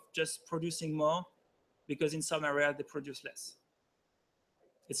problem of just producing more, because in some areas they produce less.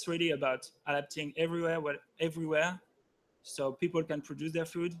 It's really about adapting everywhere, so people can produce their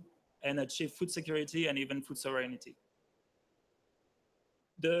food and achieve food security and even food sovereignty.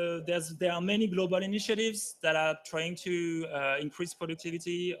 There are many global initiatives that are trying to increase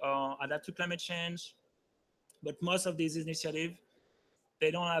productivity or adapt to climate change, but most of these initiatives,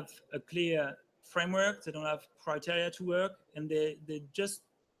 they don't have a clear framework, they don't have criteria to work, and they just,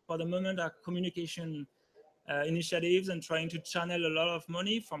 for the moment, are communication initiatives and trying to channel a lot of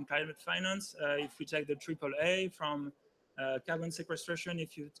money from climate finance. If we take the AAA from carbon sequestration,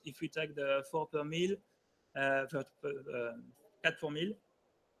 if we take the 4 per mil, 4 per mil,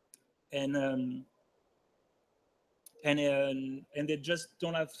 and they just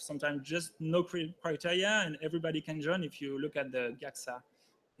don't have sometimes just no criteria, and everybody can join if you look at the GAXA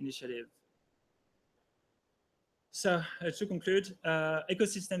initiative. So to conclude,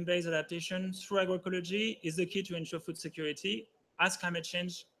 ecosystem-based adaptation through agroecology is the key to ensure food security as climate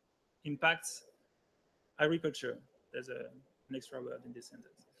change impacts agriculture. There's an extra word in this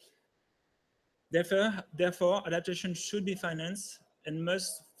sentence. Therefore, adaptation should be financed and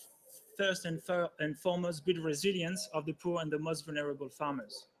must first and foremost build resilience of the poor and the most vulnerable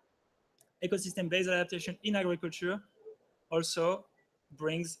farmers. Ecosystem-based adaptation in agriculture also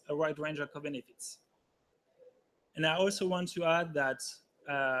brings a wide range of benefits. And I also want to add that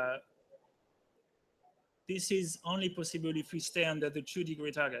this is only possible if we stay under the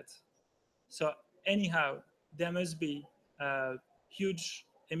 2-degree target. So anyhow, there must be huge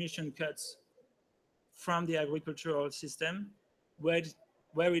emission cuts from the agricultural system, where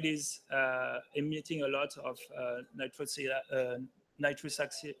where it is emitting a lot of nitrous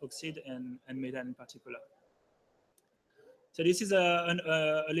oxide and methane in particular. So this is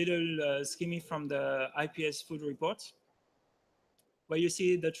a little scheme from the IPES food report, where you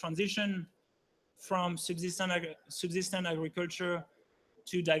see the transition from subsistence agriculture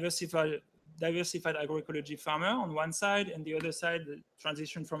to diversified agroecology farmer on one side, and the other side, the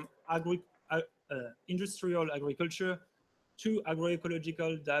transition from industrial agriculture to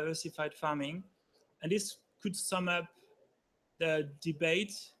agroecological diversified farming. And this could sum up the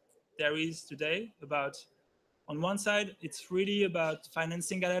debate there is today about, on one side, it's really about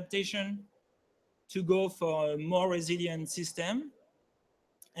financing adaptation to go for a more resilient system.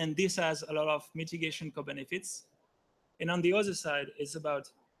 And this has a lot of mitigation co-benefits. And on the other side, it's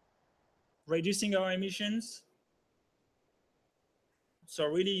about reducing our emissions. So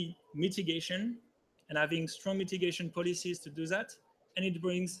really mitigation and having strong mitigation policies to do that. And it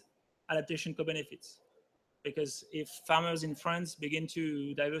brings adaptation co-benefits. Because if farmers in France begin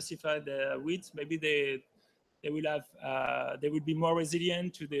to diversify their wheat, maybe they will be more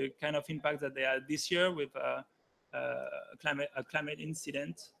resilient to the kind of impact that they had this year with a climate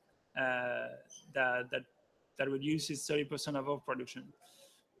incident that reduces 30% of our production.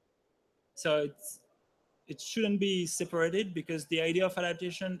 So it shouldn't be separated, because the idea of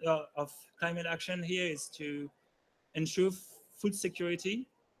adaptation of climate action here is to ensure food security,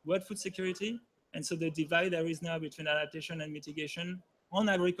 world food security. And so the divide there is now between adaptation and mitigation on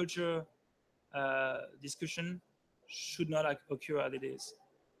agriculture discussion should not occur as it is.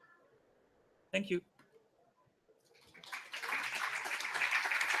 Thank you.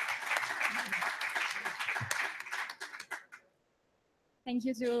 Thank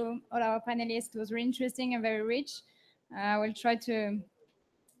you to all our panelists. It was really interesting and very rich. I will try to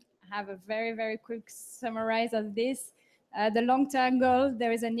have a very, very quick summarize of this. The long-term goal,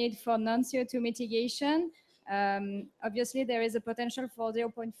 there is a need for non-CO2 mitigation. Obviously, there is a potential for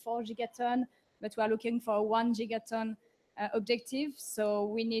 0.4 gigaton, but we are looking for 1 gigaton objective. So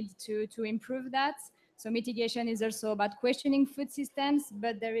we need to improve that. So mitigation is also about questioning food systems,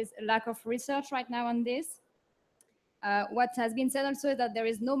 but there is a lack of research right now on this. What has been said also is that there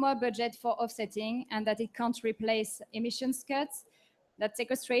is no more budget for offsetting and that it can't replace emissions cuts, that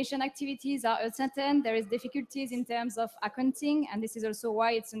sequestration activities are uncertain, there is difficulties in terms of accounting, and this is also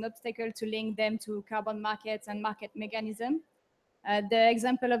why it's an obstacle to link them to carbon markets and market mechanism. The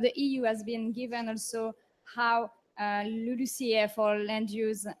example of the EU has been given also how LULUCF for land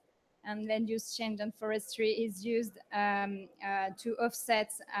use and land use change and forestry is used to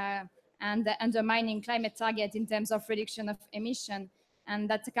offset and undermining climate target in terms of reduction of emission, and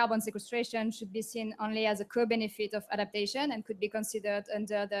that carbon sequestration should be seen only as a co-benefit of adaptation and could be considered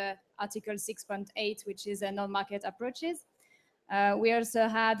under the Article 6.8, which is a non-market approaches. We also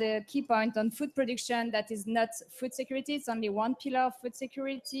had a key point on food production that is not food security. It's only one pillar of food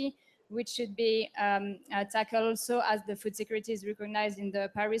security, which should be tackled also as the food security is recognized in the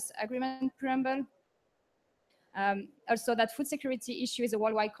Paris Agreement preamble. Also, that food security issue is a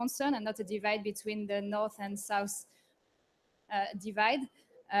worldwide concern and not a divide between the North and South divide.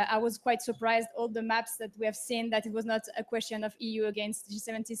 I was quite surprised all the maps that we have seen that it was not a question of EU against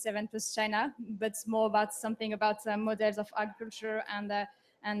G77 plus China, but more about something about models of agriculture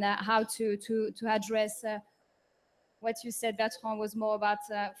and how to address what you said, Bertrand, was more about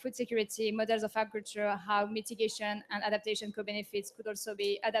food security, models of agriculture, how mitigation and adaptation co-benefits could also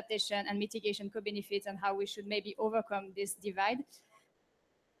be adaptation and mitigation co-benefits, and how we should maybe overcome this divide.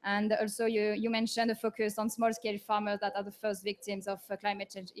 And also you mentioned a focus on small-scale farmers that are the first victims of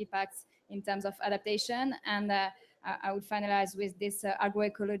climate change impacts in terms of adaptation. And I would finalize with this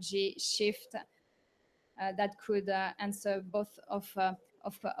agroecology shift that could answer both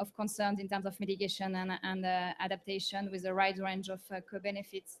of concerns in terms of mitigation and adaptation with a wide range of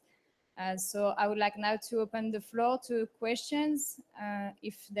co-benefits. So I would like now to open the floor to questions,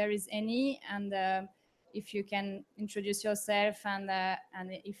 if there is any, and if you can introduce yourself, and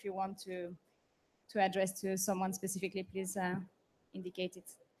if you want to address to someone specifically, please indicate it.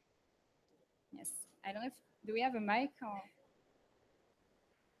 Yes, I don't know if, do we have a mic or?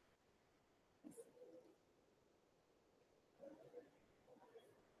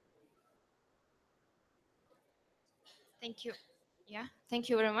 Thank you. Yeah, thank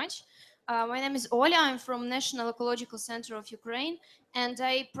you very much. My name is Oля. I'm from National Ecological Center of Ukraine, and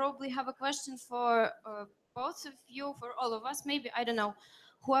I probably have a question for both of you, for all of us, maybe, I don't know,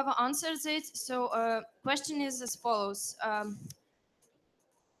 whoever answers it. So question is as follows.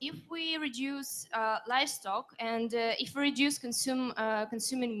 If we reduce livestock and if we reduce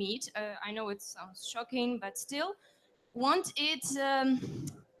consuming meat, I know it sounds shocking, but still, won't it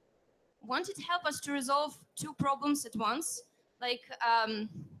help us to resolve two problems at once? Like,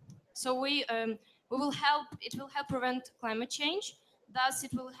 so we will help. It will help prevent climate change. Thus,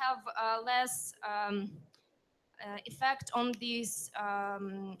 it will have less effect on these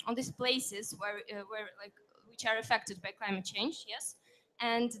places where like which are affected by climate change. Yes.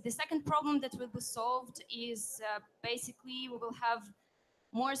 And the second problem that will be solved is basically we will have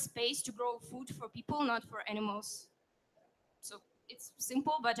more space to grow food for people, not for animals. So it's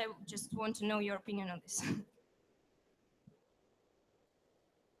simple, but I just want to know your opinion on this.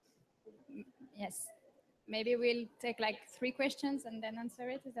 Yes. Maybe we'll take like 3 questions and then answer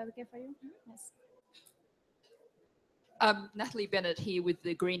it. Is that okay for you? Yes. Natalie Bennett here with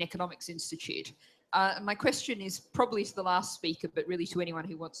the Green Economics Institute. My question is probably to the last speaker, but really to anyone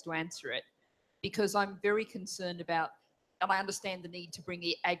who wants to answer it, because I'm very concerned about, and I understand the need to bring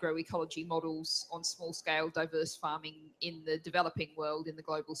the agroecology models on small scale diverse farming in the developing world, in the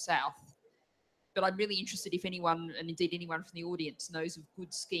global south. But I'm really interested if anyone, and indeed anyone from the audience, knows of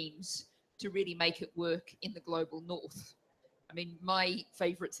good schemes to really make it work in the global north. I mean, my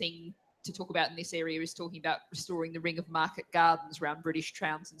favourite thing to talk about in this area is talking about restoring the ring of market gardens around British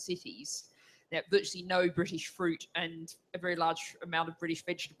towns and cities. Now, virtually no British fruit and a very large amount of British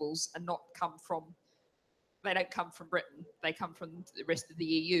vegetables are not come from, they don't come from Britain, they come from the rest of the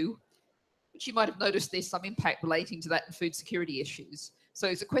EU, which you might have noticed there's some impact relating to that and food security issues. So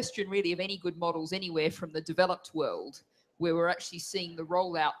it's a question really of any good models anywhere from the developed world where we're actually seeing the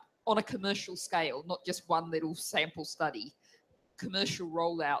rollout on a commercial scale, not just one little sample study, commercial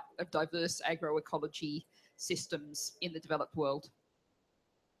rollout of diverse agroecology systems in the developed world.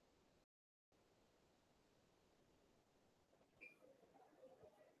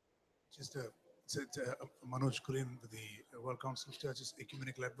 Just Manoj Kurian with the World Council of Churches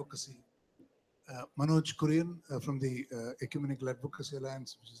Ecumenical Advocacy. Manoj Kurian from the Ecumenical Advocacy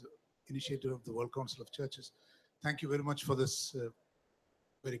Alliance, which is an initiative of the World Council of Churches. Thank you very much for this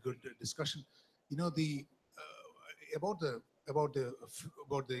very good discussion. You know, the about the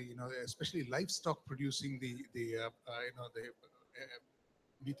you know, especially livestock producing the you know, the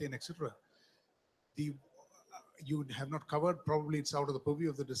methane, etc. The you have not covered, probably it's out of the purview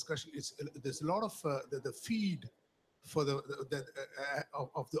of the discussion. It's there's a lot of the feed for the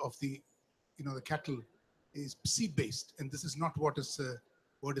you know, the cattle is seed based, and this is not what is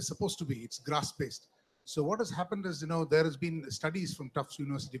supposed to be. It's grass based. So what has happened is, you know, there has been studies from Tufts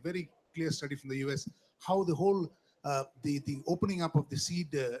University, very clear study from the US, how the whole the opening up of the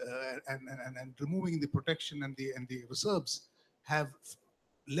seed and removing the protection and the reserves have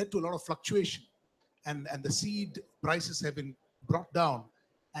led to a lot of fluctuation, and the seed prices have been brought down,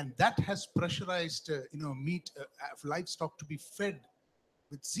 and that has pressurized you know, meat livestock to be fed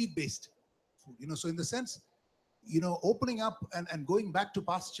with seed based food. You know, so in the sense, you know, opening up and going back to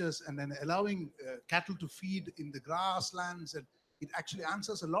pastures and then allowing cattle to feed in the grasslands, and it actually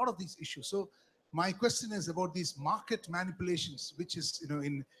answers a lot of these issues. So my question is about these market manipulations, which is, you know,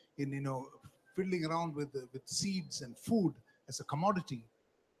 in you know, fiddling around with seeds and food as a commodity,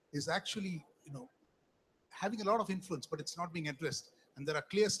 is actually, you know, having a lot of influence, but it's not being addressed. And there are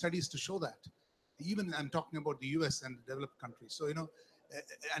clear studies to show that. Even I'm talking about the US and the developed countries. So, you know,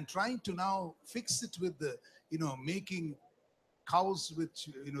 and trying to now fix it with the, you know, making cows which,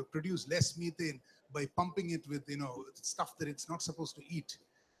 you know, produce less methane by pumping it with, you know, stuff that it's not supposed to eat.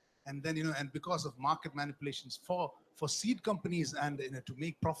 And then, you know, and because of market manipulations for seed companies and, you know, to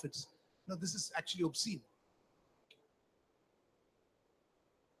make profits, you know, this is actually obscene.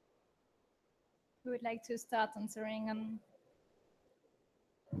 Who would like to start answering on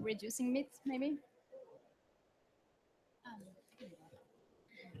reducing meat, maybe?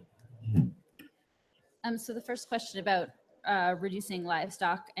 So the first question about reducing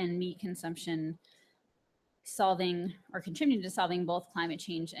livestock and meat consumption, solving or contributing to solving both climate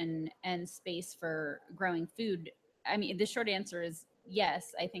change and space for growing food. I mean, the short answer is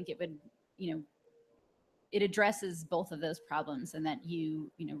yes. I think it would, you know, it addresses both of those problems, and that you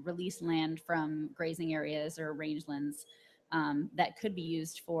know, release land from grazing areas or rangelands that could be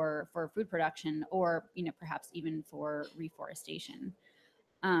used for food production, or, you know, perhaps even for reforestation.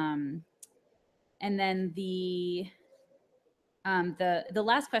 And then the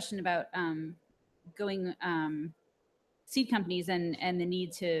last question about going seed companies and the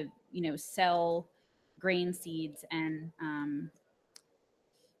need to, you know, sell grain seeds and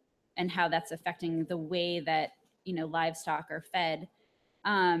how that's affecting the way that, you know, livestock are fed.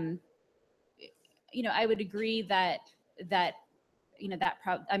 You know, I would agree that you know,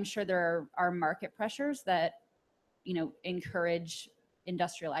 I'm sure there are market pressures that, you know, encourage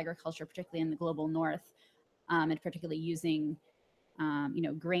industrial agriculture, particularly in the global north. and particularly using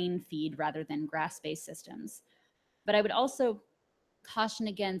grain feed rather than grass-based systems. But I would also caution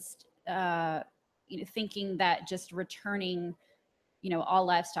against thinking that just returning all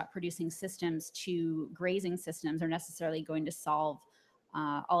livestock producing systems to grazing systems are necessarily going to solve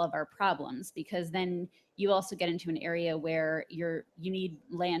all of our problems, because then you also get into an area where you need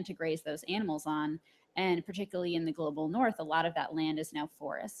land to graze those animals on, and particularly in the global north, a lot of that land is now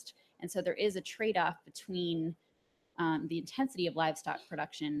forest, and so there is a trade-off between the intensity of livestock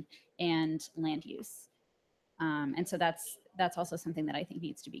production and land use, and so that's also something that I think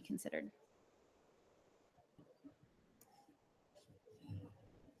needs to be considered.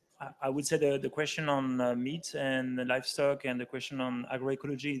 I would say the question on meat and the livestock and the question on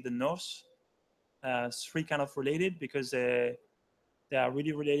agroecology in the north, three kind of related, because they are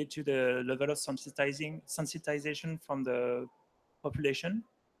really related to the level of sensitization from the population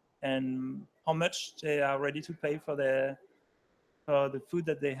and how much they are ready to pay for the food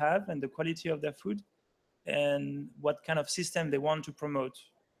that they have and the quality of their food and what kind of system they want to promote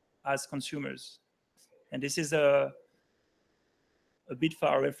as consumers. And this is a bit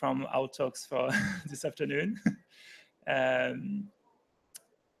far away from our talks for this afternoon.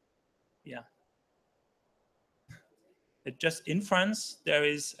 Yeah. Just in France, there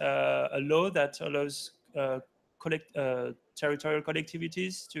is a law that allows territorial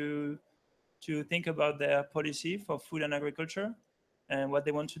collectivities to think about their policy for food and agriculture and what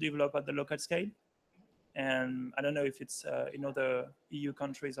they want to develop at the local scale. And I don't know if it's in other EU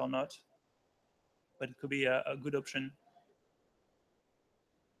countries or not, but it could be a good option.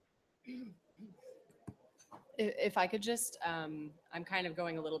 If I could just, I'm kind of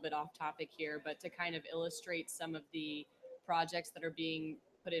going a little bit off topic here, but to kind of illustrate some of the projects that are being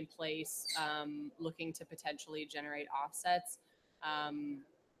put in place, looking to potentially generate offsets,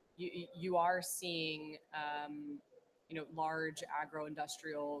 you are seeing, large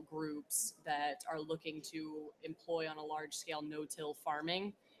agro-industrial groups that are looking to employ on a large scale no-till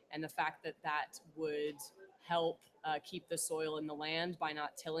farming, and the fact that that would help keep the soil in the land by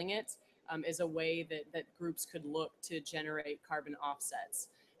not tilling it. Is a way that groups could look to generate carbon offsets.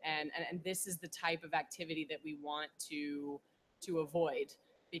 And this is the type of activity that we want to avoid,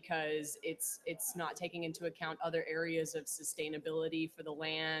 because it's not taking into account other areas of sustainability for the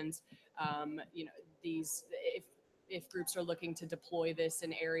land. If groups are looking to deploy this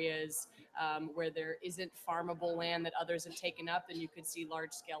in areas where there isn't farmable land that others have taken up, then you could see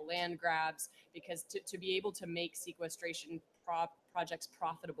large scale land grabs, because to be able to make sequestration projects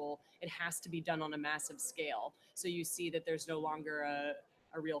profitable, it has to be done on a massive scale. So you see that there's no longer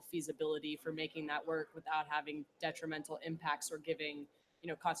a real feasibility for making that work without having detrimental impacts or giving,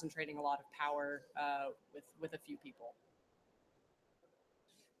 concentrating a lot of power with a few people.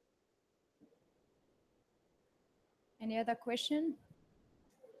 Any other question?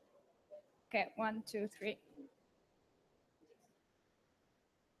 Okay, 1, 2, 3.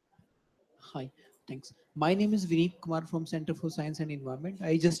 Hi, thanks. My name is Vineet Kumar from Center for Science and Environment.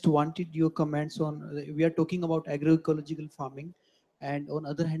 I just wanted your comments on, we are talking about agroecological farming, and on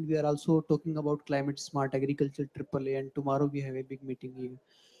other hand, we are also talking about climate smart agriculture AAA, and tomorrow we have a big meeting here.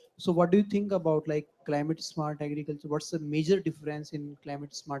 So what do you think about like climate smart agriculture? What's the major difference in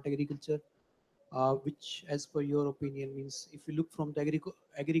climate smart agriculture? Which, as per your opinion, means if you look from the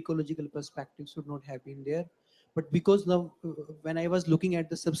agroecological perspective, should not have been there. But because now, when I was looking at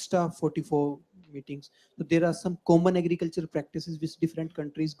the Substa 44 meetings, so there are some common agricultural practices which different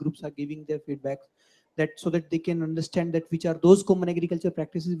countries groups are giving their feedback, that so that they can understand that which are those common agricultural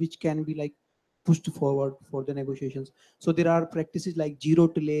practices which can be like pushed forward for the negotiations. So there are practices like zero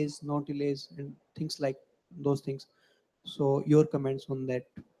tillage, no tillage, and things like those things. So your comments on that?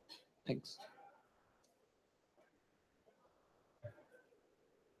 Thanks.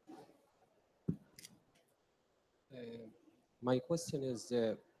 My question is,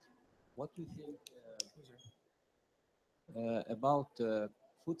 what do you think about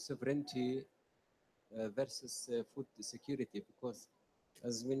food sovereignty versus food security? Because,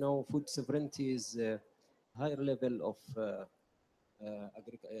 as we know, food sovereignty is a higher level of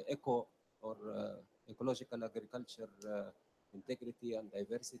eco or ecological agriculture integrity and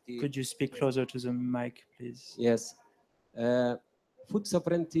diversity. Could you speak closer to the mic, please? Yes. Food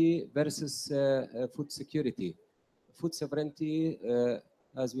sovereignty versus food security. Food sovereignty,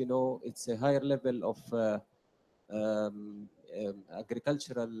 as we know, it's a higher level of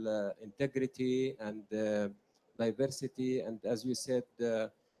agricultural integrity and diversity, and as you said,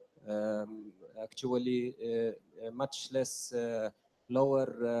 actually much less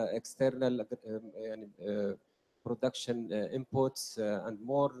lower external production inputs and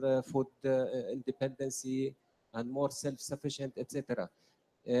more food independency and more self-sufficient, etc.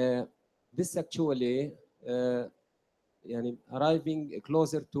 This actually يعني arriving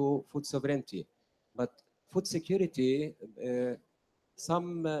closer to food sovereignty, but food security.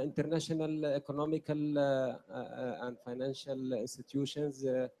 Some international economical and financial institutions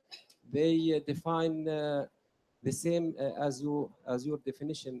they define the same as your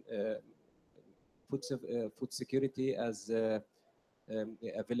definition. Food security as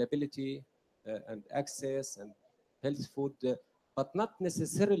availability and access and health food, but not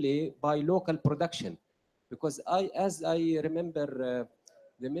necessarily by local production, because as I remember,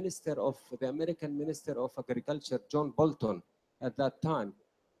 the American Minister of Agriculture, John Bolton, at that time,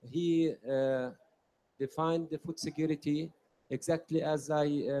 he defined the food security exactly as I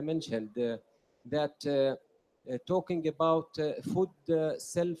mentioned, that talking about food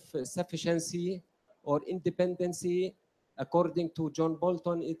self-sufficiency or independency, according to John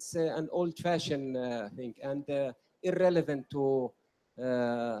Bolton, it's an old-fashioned thing and irrelevant to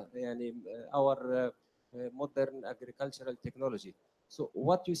our modern agricultural technology. So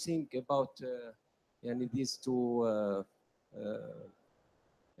what do you think about these two,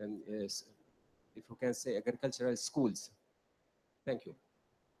 if you can say, agricultural schools? Thank you.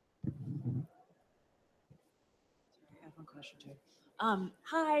 I have one question too.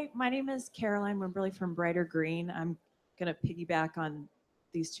 Hi, my name is Caroline Wimberly from Brighter Green. I'm going to piggyback on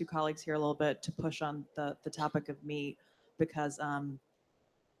these two colleagues here a little bit to push on the topic of meat, because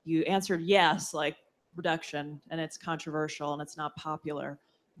you answered yes, like reduction, and it's controversial and it's not popular.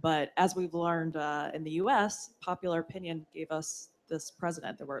 But as we've learned in the US, popular opinion gave us this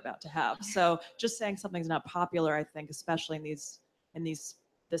president that we're about to have. So just saying something's not popular, I think, especially in this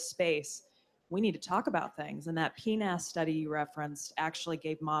space, we need to talk about things. And that PNAS study you referenced actually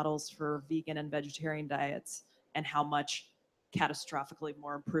gave models for vegan and vegetarian diets and how much catastrophically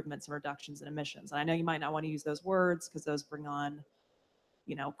more improvements and reductions in emissions. And I know you might not want to use those words because those bring on,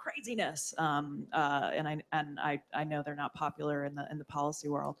 craziness. And I know they're not popular in the policy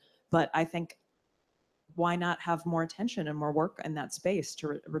world, but I think why not have more attention and more work in that space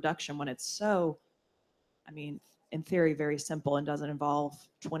to reduction when it's so, in theory, very simple and doesn't involve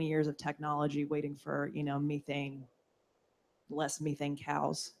 20 years of technology waiting for, methane, less methane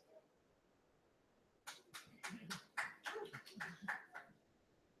cows.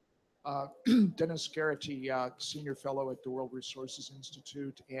 Dennis Garrity, Senior Fellow at the World Resources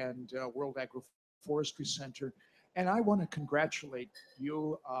Institute and World Agroforestry Center. And I want to congratulate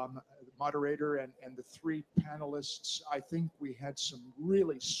you, moderator, and the three panelists. I think we had some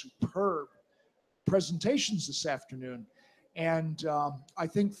really superb presentations this afternoon. And I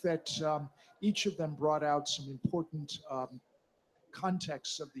think that each of them brought out some important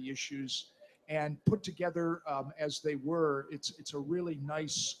contexts of the issues, and put together as they were, it's a really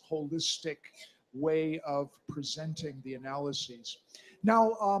nice holistic way of presenting the analyses.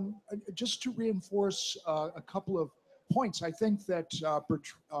 Now, just to reinforce a couple of points, I think that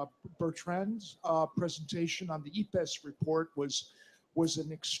Bertrand's presentation on the IPES report was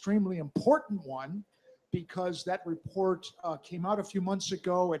an extremely important one, because that report came out a few months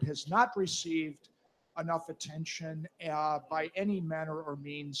ago. It has not received enough attention by any manner or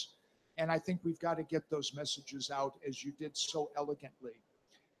means. And I think we've got to get those messages out as you did so elegantly.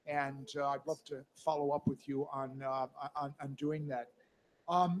 And I'd love to follow up with you on doing that.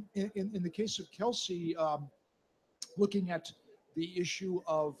 In the case of Kelsey, looking at the issue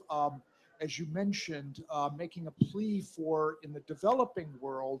of, as you mentioned, making a plea for, in the developing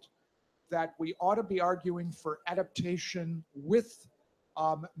world, that we ought to be arguing for adaptation with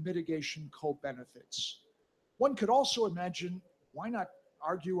mitigation co-benefits. One could also imagine, why not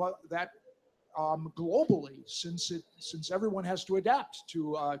argue that globally, since everyone has to adapt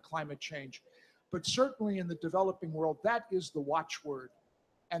to climate change. But certainly in the developing world, that is the watchword.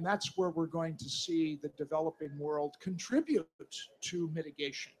 And that's where we're going to see the developing world contribute to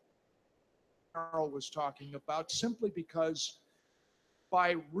mitigation. Carl was talking about, simply because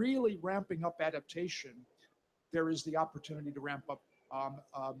by really ramping up adaptation, there is the opportunity to ramp up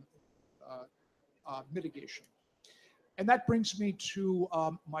mitigation. And that brings me to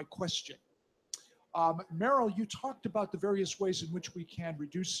my question. Meryl, you talked about the various ways in which we can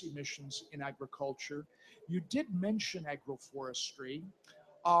reduce emissions in agriculture. You did mention agroforestry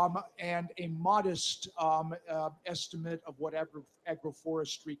and a modest estimate of what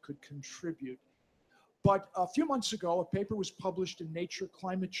agroforestry could contribute. But a few months ago, a paper was published in Nature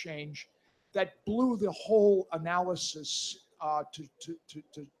Climate Change that blew the whole analysis to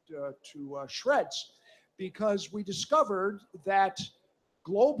shreds, because we discovered that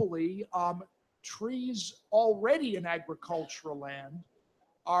globally, trees already in agricultural land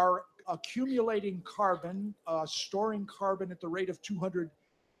are accumulating carbon, storing carbon at the rate of 200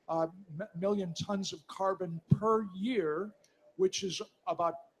 million tons of carbon per year, which is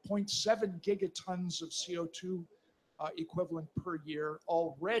about 0.7 gigatons of CO2 equivalent per year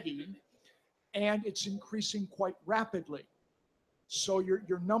already, and it's increasing quite rapidly. So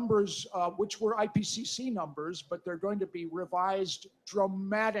your numbers, which were IPCC numbers, but they're going to be revised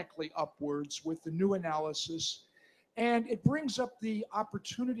dramatically upwards with the new analysis. And it brings up the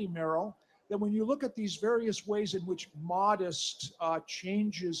opportunity, Meryl, that when you look at these various ways in which modest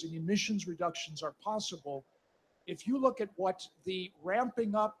changes in emissions reductions are possible, if you look at what the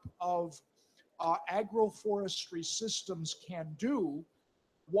ramping up of agroforestry systems can do,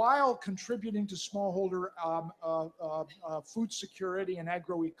 while contributing to smallholder food security and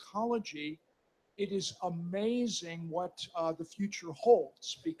agroecology, it is amazing what the future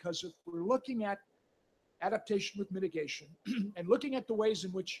holds. Because if we're looking at adaptation with mitigation and looking at the ways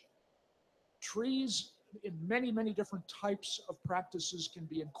in which trees in many, many different types of practices can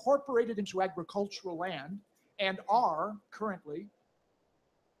be incorporated into agricultural land and are currently,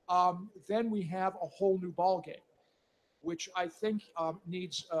 then we have a whole new ballgame, which I think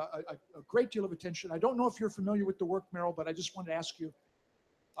needs a great deal of attention. I don't know if you're familiar with the work, Meryl, but I just wanted to ask you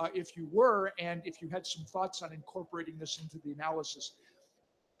if you were, and if you had some thoughts on incorporating this into the analysis.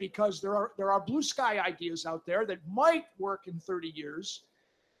 Because there are blue sky ideas out there that might work in 30 years,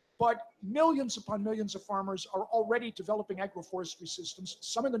 but millions upon millions of farmers are already developing agroforestry systems,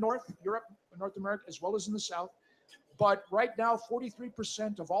 some in the North, Europe, North America, as well as in the South. But right now,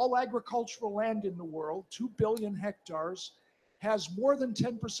 43% of all agricultural land in the world, 2 billion hectares, has more than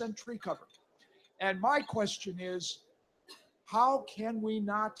 10% tree cover. And my question is, how can we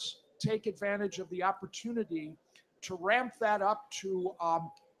not take advantage of the opportunity to ramp that up to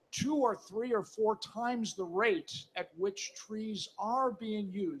 2 or 3 or 4 times the rate at which trees are being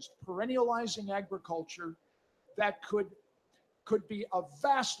used, perennializing agriculture that could be a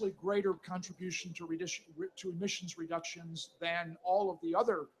vastly greater contribution to emissions reductions than all of the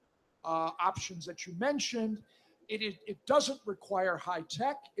other options that you mentioned. It doesn't require high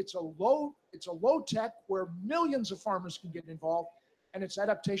tech. It's a low tech where millions of farmers can get involved, and it's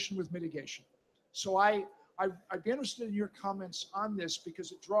adaptation with mitigation. So I'd be interested in your comments on this,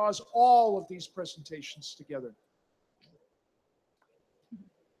 because it draws all of these presentations together.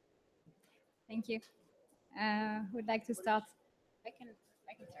 Thank you. Who'd like to start? I can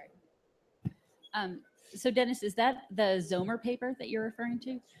start. So Dennis, is that the Zomer paper that you're referring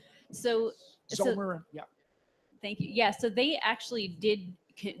to? So Zomer, yeah. Thank you. Yeah, so they actually did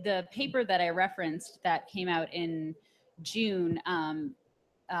the paper that I referenced that came out in June.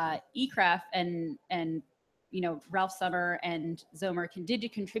 eCraft and Ralph Sommer and Zomer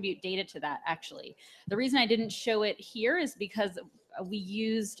did contribute data to that. Actually, the reason I didn't show it here is because we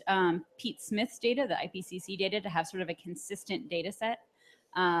used Pete Smith's data, the IPCC data, to have sort of a consistent data set.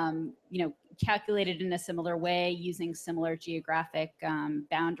 Calculated in a similar way, using similar geographic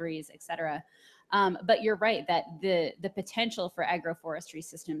boundaries, et cetera. But you're right that the potential for agroforestry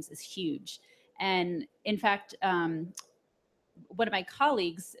systems is huge. And in fact, one of my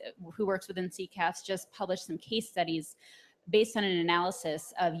colleagues who works within CCAFS just published some case studies based on an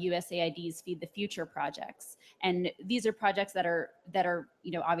analysis of USAID's Feed the Future projects. And these are projects that are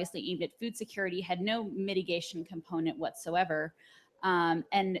obviously aimed at food security, had no mitigation component whatsoever.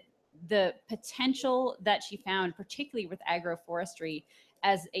 And the potential that she found, particularly with agroforestry,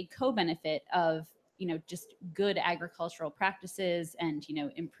 as a co-benefit of just good agricultural practices and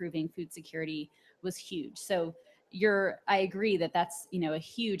improving food security was huge. So I agree that that's a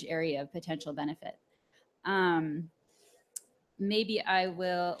huge area of potential benefit. Maybe I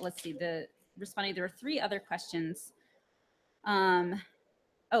will, let's see, responding, there were 3 other questions.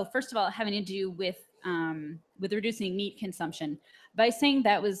 First of all, having to do with reducing meat consumption. By saying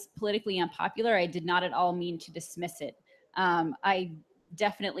that was politically unpopular, I did not at all mean to dismiss it. I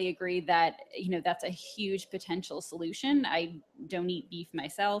definitely agree that that's a huge potential solution. I don't eat beef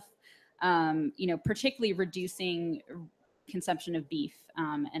myself. Particularly reducing consumption of beef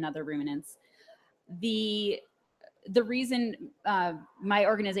and other ruminants. The reason my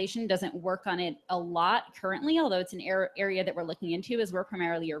organization doesn't work on it a lot currently, although it's an area that we're looking into, is we're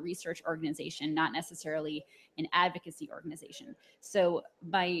primarily a research organization, not necessarily an advocacy organization. So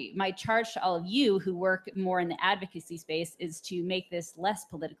my charge to all of you who work more in the advocacy space is to make this less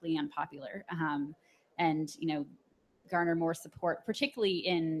politically unpopular and garner more support, particularly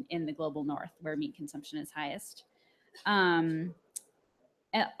in the global north where meat consumption is highest. And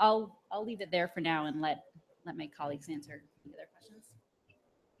I'll leave it there for now and let my colleagues answer the other questions.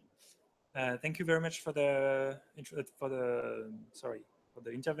 Thank you very much for the for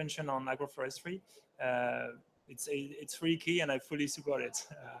the intervention on agroforestry. It's really key, and I fully support it.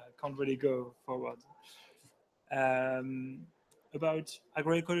 Can't really go forward. About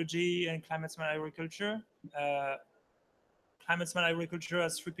agroecology and climate-smart agriculture. Climate-smart agriculture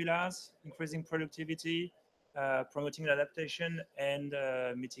has three pillars: increasing productivity, promoting adaptation, and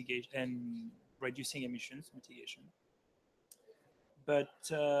mitigation and reducing emissions mitigation. But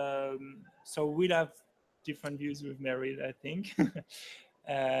so we'll have different views with Meryl, I think.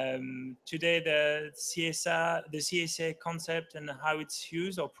 Today, the CSA concept and how it's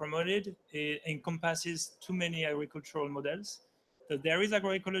used or promoted, it encompasses too many agricultural models. So there is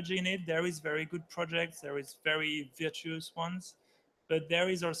agroecology in it. There is very good projects. There is very virtuous ones, but there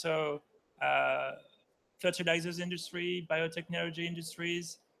is also fertilizers industry, biotechnology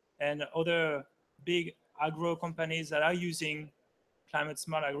industries, and other big agro companies that are using climate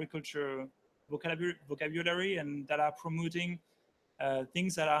smart agriculture vocabulary and that are promoting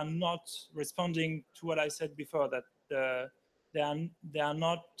things that are not responding to what I said before, that they are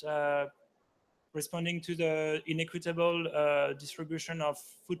not responding to the inequitable distribution of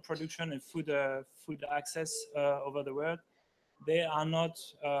food production and food access over the world. They are not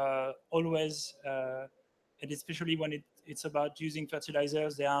always, and especially when it's about using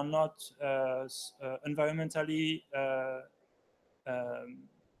fertilizers, they are not environmentally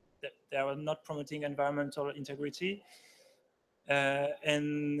they are not promoting environmental integrity,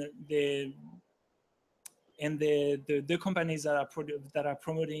 and the companies that are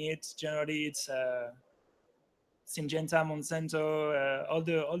promoting it, generally it's Syngenta, Monsanto, all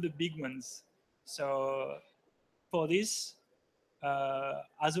the big ones. So for this,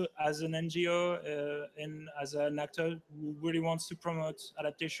 as an NGO and as an actor who really wants to promote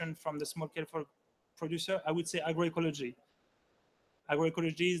adaptation from the small scale producer, I would say agroecology.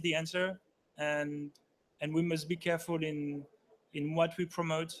 Agroecology is the answer, and we must be careful in what we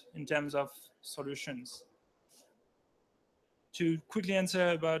promote in terms of solutions. To quickly answer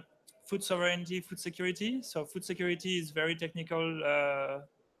about food sovereignty, food security. So food security is very technical,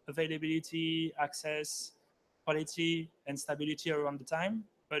 availability, access, quality, and stability around the time.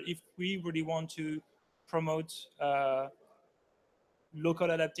 But if we really want to promote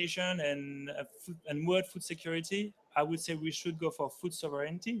local adaptation and world food security, I would say we should go for food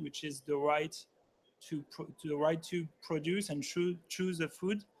sovereignty, which is the right to produce and choose the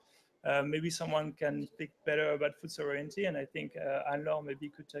food. Maybe someone can speak better about food sovereignty, and I think Anne-Laure maybe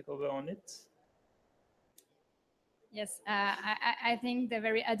could take over on it. Yes, I think the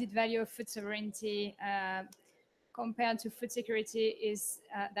very added value of food sovereignty compared to food security is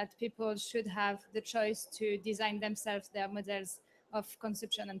that people should have the choice to design themselves their models of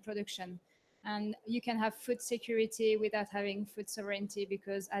consumption and production. And you can have food security without having food sovereignty,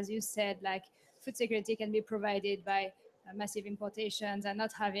 because as you said, like food security can be provided by massive importations and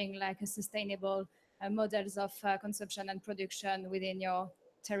not having like a sustainable models of consumption and production within your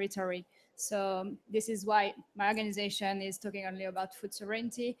territory. So this is why my organization is talking only about food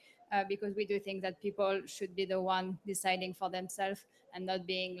sovereignty, because we do think that people should be the one deciding for themselves and not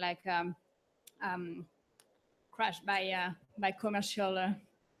being like crushed by commercial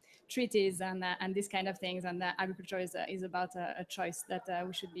treaties and these kind of things. And agriculture is about a choice that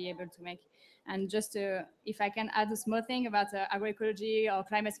we should be able to make. And just to, if I can add a small thing about agroecology or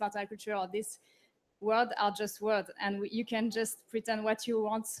climate smart agriculture, or this words are just words, and you can just pretend what you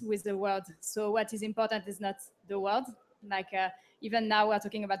want with the word. So what is important is not the word. Like even now we're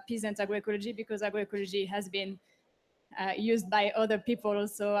talking about peasant agroecology because agroecology has been used by other people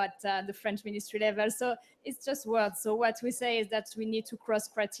also at the French ministry level. So it's just words. So what we say is that we need to cross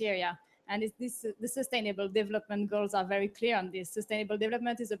criteria. And the sustainable development goals are very clear on this. Sustainable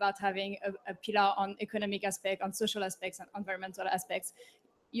development is about having a pillar on economic aspect, on social aspects, and environmental aspects.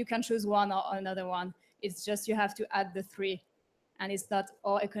 You can choose one or another one. It's just you have to add the three. And it's not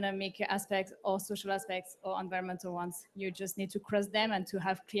all economic aspects or social aspects or environmental ones. You just need to cross them and to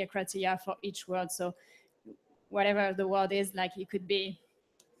have clear criteria for each word. So whatever the word is, like it could be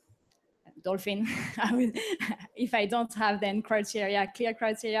dolphin. If I don't have then criteria, clear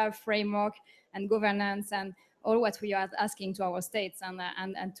criteria, framework, and governance, and all what we are asking to our states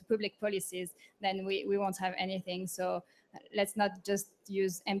and to public policies, then we won't have anything. So let's not just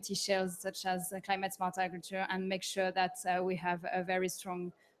use empty shells such as climate smart agriculture, and make sure that we have a very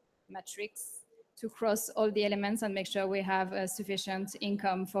strong matrix to cross all the elements and make sure we have sufficient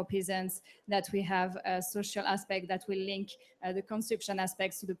income for peasants, that we have a social aspect that will link the consumption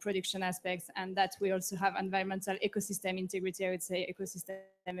aspects to the production aspects, and that we also have environmental ecosystem integrity. I would say ecosystem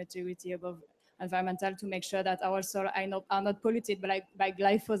integrity above environmental to make sure that our soil are not polluted by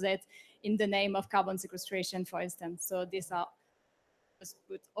glyphosate in the name of carbon sequestration, for instance. So these are, just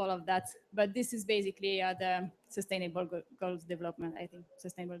put all of that, but this is basically the sustainable goals development, I think,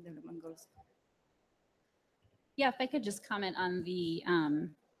 sustainable development goals. Yeah, if I could just comment on the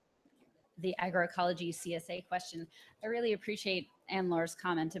agroecology CSA question. I really appreciate Anne-Laur's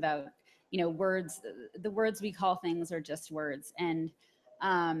comment about, words, the words we call things are just words. And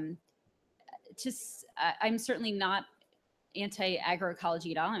I'm certainly not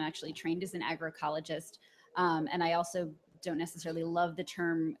anti-agroecology at all. I'm actually trained as an agroecologist. And I also don't necessarily love the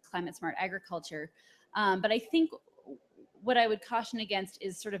term climate smart agriculture. But I think what I would caution against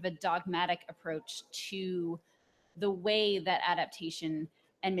is sort of a dogmatic approach to the way that adaptation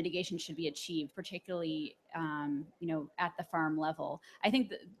and mitigation should be achieved, particularly, at the farm level. I think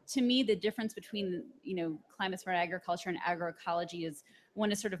that, to me, the difference between, climate smart agriculture and agroecology is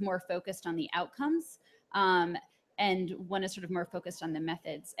one is sort of more focused on the outcomes, and one is sort of more focused on the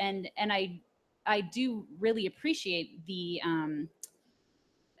methods. And I do really appreciate the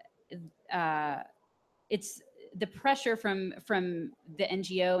it's the pressure from the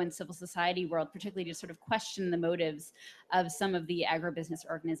NGO and civil society world, particularly to sort of question the motives of some of the agribusiness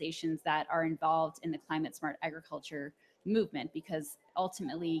organizations that are involved in the climate smart agriculture movement, because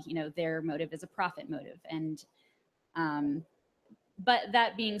ultimately, their motive is a profit motive. And but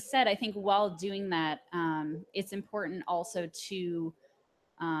that being said, I think while doing that, it's important also to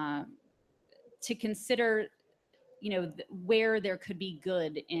consider where there could be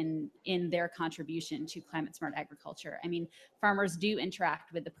good in their contribution to climate smart agriculture. I mean, farmers do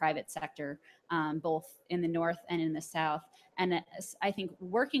interact with the private sector, both in the North and in the South. And I think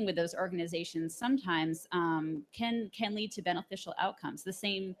working with those organizations sometimes can lead to beneficial outcomes. The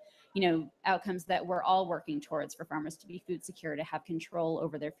same, outcomes that we're all working towards for farmers to be food secure, to have control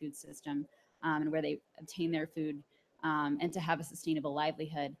over their food system, and where they obtain their food, and to have a sustainable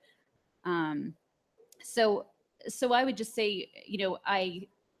livelihood. So I would just say, I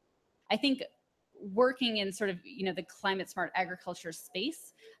think working in sort of, the climate smart agriculture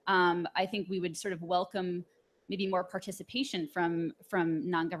space, I think we would sort of welcome maybe more participation from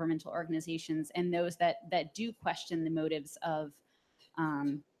non-governmental organizations and those that do question the motives of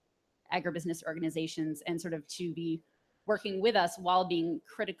agribusiness organizations, and sort of to be working with us while being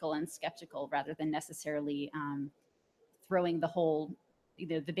critical and skeptical, rather than necessarily throwing the whole,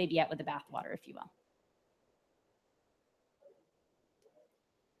 the baby out with the bathwater, if you will.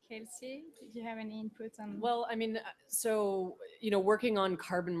 Kelsey, did you have any input on? Well, I mean, so, working on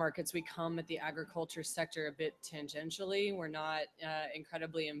carbon markets, we come at the agriculture sector a bit tangentially. We're not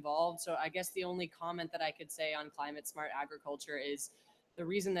incredibly involved. So I guess the only comment that I could say on climate smart agriculture is the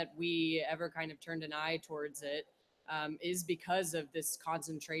reason that we ever kind of turned an eye towards it is because of this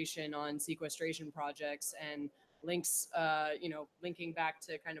concentration on sequestration projects and links, linking back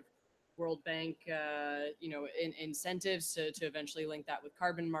to kind of World Bank, incentives to eventually link that with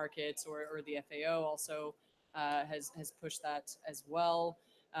carbon markets, or the FAO also has pushed that as well.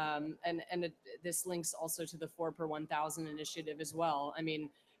 This links also to the 4 per 1,000 initiative as well. I mean,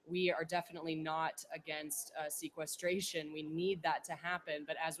 we are definitely not against sequestration. We need that to happen.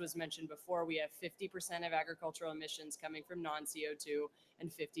 But as was mentioned before, we have 50% of agricultural emissions coming from non-CO2 and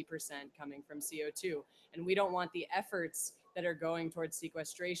 50% coming from CO2. And we don't want the efforts that are going towards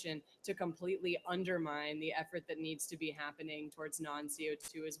sequestration to completely undermine the effort that needs to be happening towards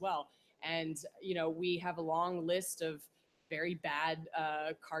non-CO2 as well. And, we have a long list of very bad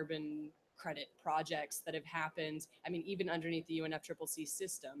carbon credit projects that have happened, I mean, even underneath the UNFCCC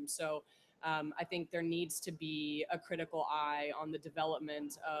system. So I think there needs to be a critical eye on the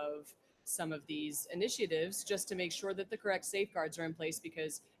development of some of these initiatives, just to make sure that the correct safeguards are in place,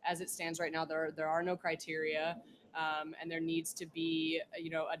 because as it stands right now, there are no criteria. And there needs to be,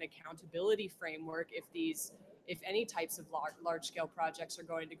 an accountability framework if any types of large scale projects are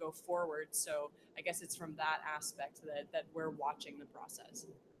going to go forward. So I guess it's from that aspect that we're watching the process.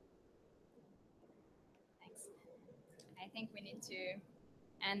 Thanks. I think we need to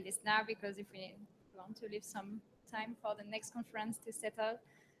end this now, because if we want to leave some time for the next conference to settle.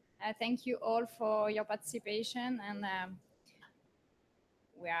 Thank you all for your participation, and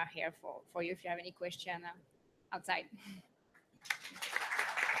we are here for you if you have any question outside.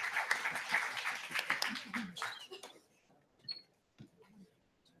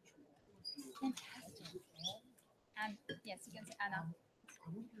 And yes, you can say Anna.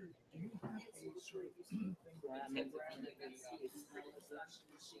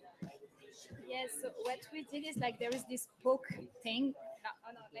 Yes, so what we did is, like, there is this poke thing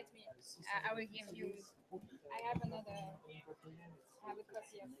no, let me. I will give you. I have another. I have a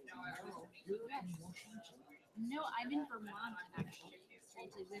copy of. No, I'm in Vermont actually.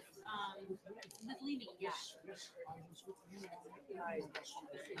 With leaving, yeah.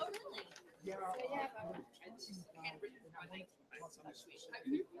 Oh, really? So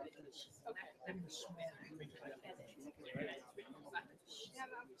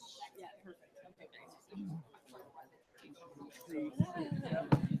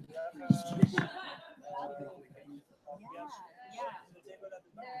yeah. Yeah,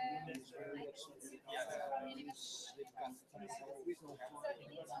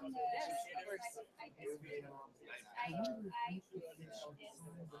 perfect.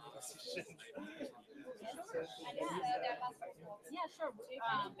 Okay, yeah, sure.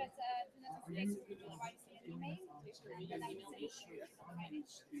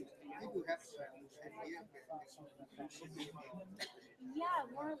 Yeah,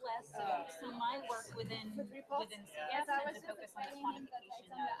 more or less. So my work within CIDSE tends to focus on the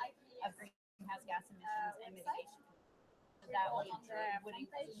quantification of greenhouse gas emissions and mitigation. So that would include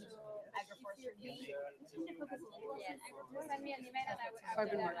agroforestry. We tend to focus a little on agroforestry. Send me an email and I will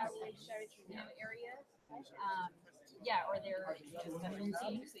share it with you. Area. Yeah, or their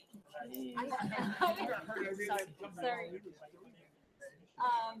specialty. Sorry.